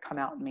only had to come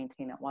out and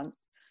maintain it once.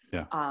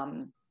 Yeah.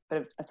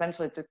 But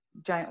essentially, it's a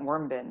giant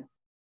worm bin.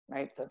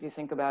 Right. So if you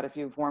think about if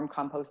you've worm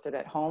composted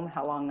at home,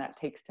 how long that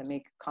takes to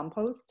make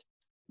compost,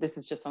 this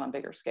is just on a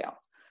bigger scale.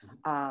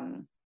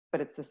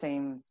 But it's the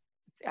same,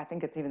 I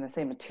think it's even the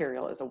same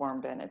material as a worm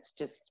bin. It's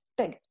just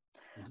big.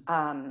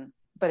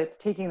 But it's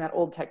taking that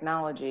old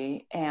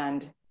technology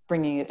and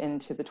bringing it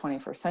into the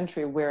 21st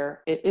century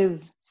where it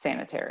is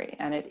sanitary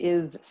and it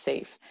is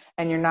safe.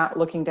 And you're not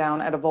looking down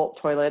at a Volt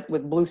toilet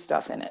with blue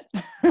stuff in it,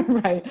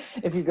 right?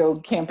 If you go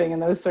camping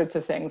and those sorts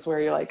of things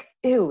where you're like,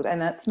 ew, and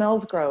that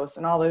smells gross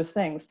and all those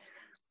things.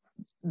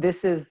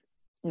 This is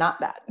not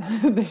that.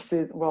 This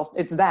is, well,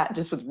 it's that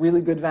just with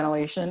really good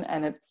ventilation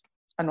and it's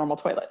a normal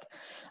toilet.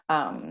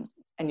 And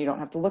you don't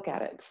have to look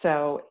at it.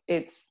 So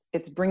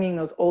it's bringing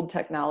those old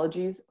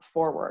technologies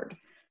forward.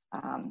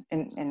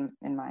 In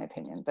my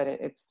opinion, but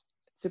it's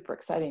super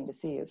exciting to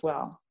see as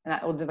well. And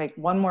I will make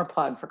one more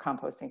plug for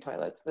composting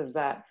toilets is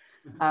that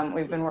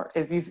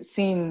if you've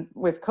seen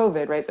with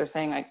COVID, right, they're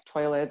saying like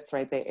toilets,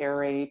 right, they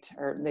aerate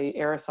or they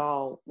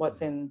aerosol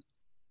what's in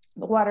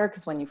the water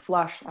because when you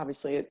flush,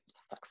 obviously it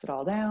sucks it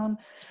all down.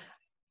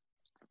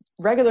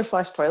 Regular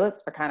flush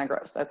toilets are kind of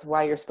gross. That's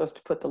why you're supposed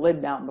to put the lid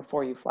down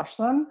before you flush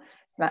them.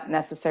 It's not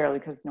necessarily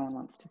because no one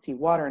wants to see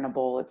water in a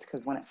bowl. It's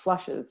because when it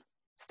flushes,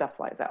 stuff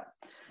flies out.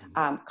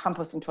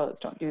 Composting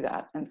toilets don't do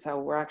that. And so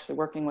we're actually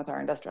working with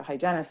our industrial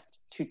hygienist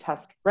to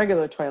test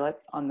regular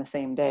toilets on the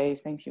same day,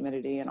 same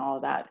humidity and all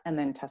of that, and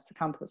then test the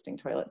composting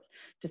toilets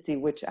to see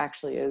which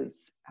actually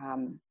is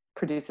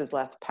produces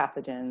less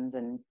pathogens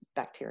and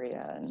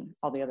bacteria and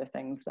all the other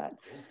things that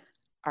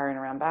are in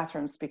around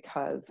bathrooms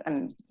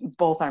and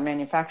both our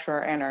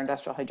manufacturer and our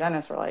industrial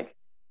hygienists were like,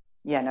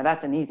 yeah, no,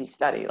 that's an easy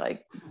study.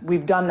 Like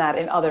we've done that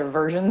in other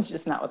versions,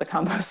 just not with a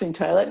composting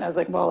toilet. And I was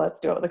like, well,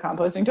 let's do it with a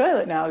composting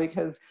toilet now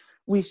because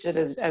we should,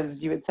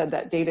 as you had said,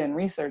 that data and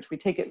research, we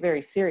take it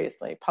very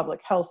seriously.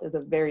 Public health is a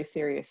very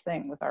serious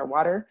thing with our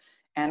water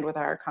and with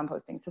our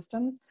composting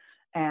systems.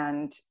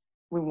 And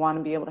we want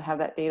to be able to have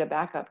that data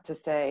backup to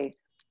say,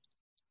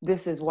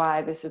 this is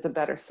why this is a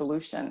better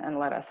solution and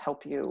let us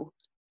help you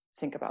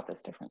think about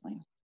this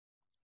differently.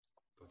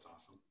 That's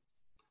awesome.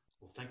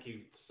 Well, thank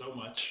you so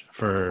much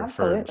for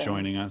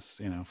joining us,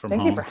 from home today.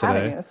 Thank you for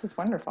having me. This was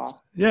wonderful.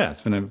 Yeah,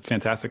 it's been a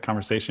fantastic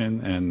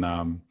conversation,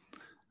 and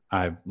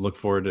I look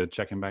forward to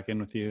checking back in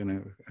with you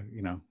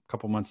in a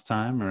couple months'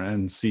 time,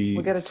 and see.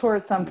 We'll get a tour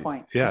at some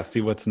point. Yeah, see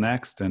what's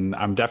next, and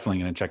I'm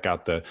definitely going to check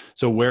out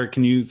so where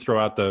can you throw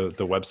out the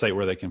website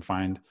where they can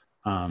find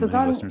So it's any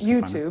on listeners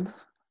can find it? YouTube.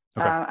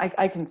 Okay.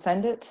 I can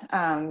send it,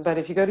 but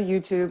if you go to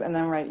YouTube and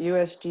then write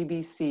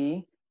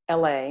USGBC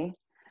LA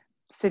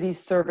City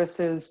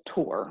Services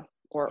Tour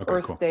or Okay,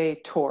 Earth cool. Day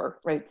Tour,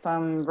 right?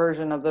 Some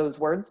version of those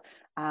words.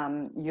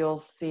 You'll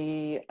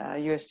see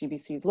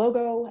USGBC's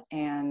logo,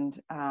 and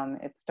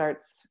it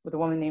starts with a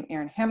woman named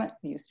Erin Hammett,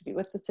 who used to be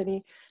with the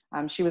city.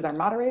 She was our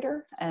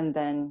moderator, and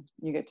then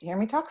you get to hear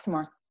me talk some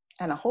more,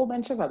 and a whole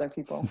bunch of other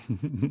people.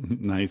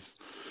 Nice.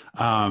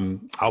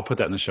 I'll put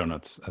that in the show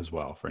notes as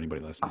well for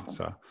anybody listening. Awesome.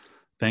 So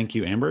thank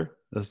you, Amber.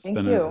 This has Thank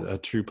been you. a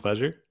true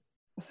pleasure.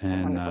 This has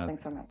been wonderful.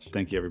 Thanks so much.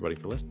 Thank you, everybody,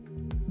 for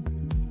listening.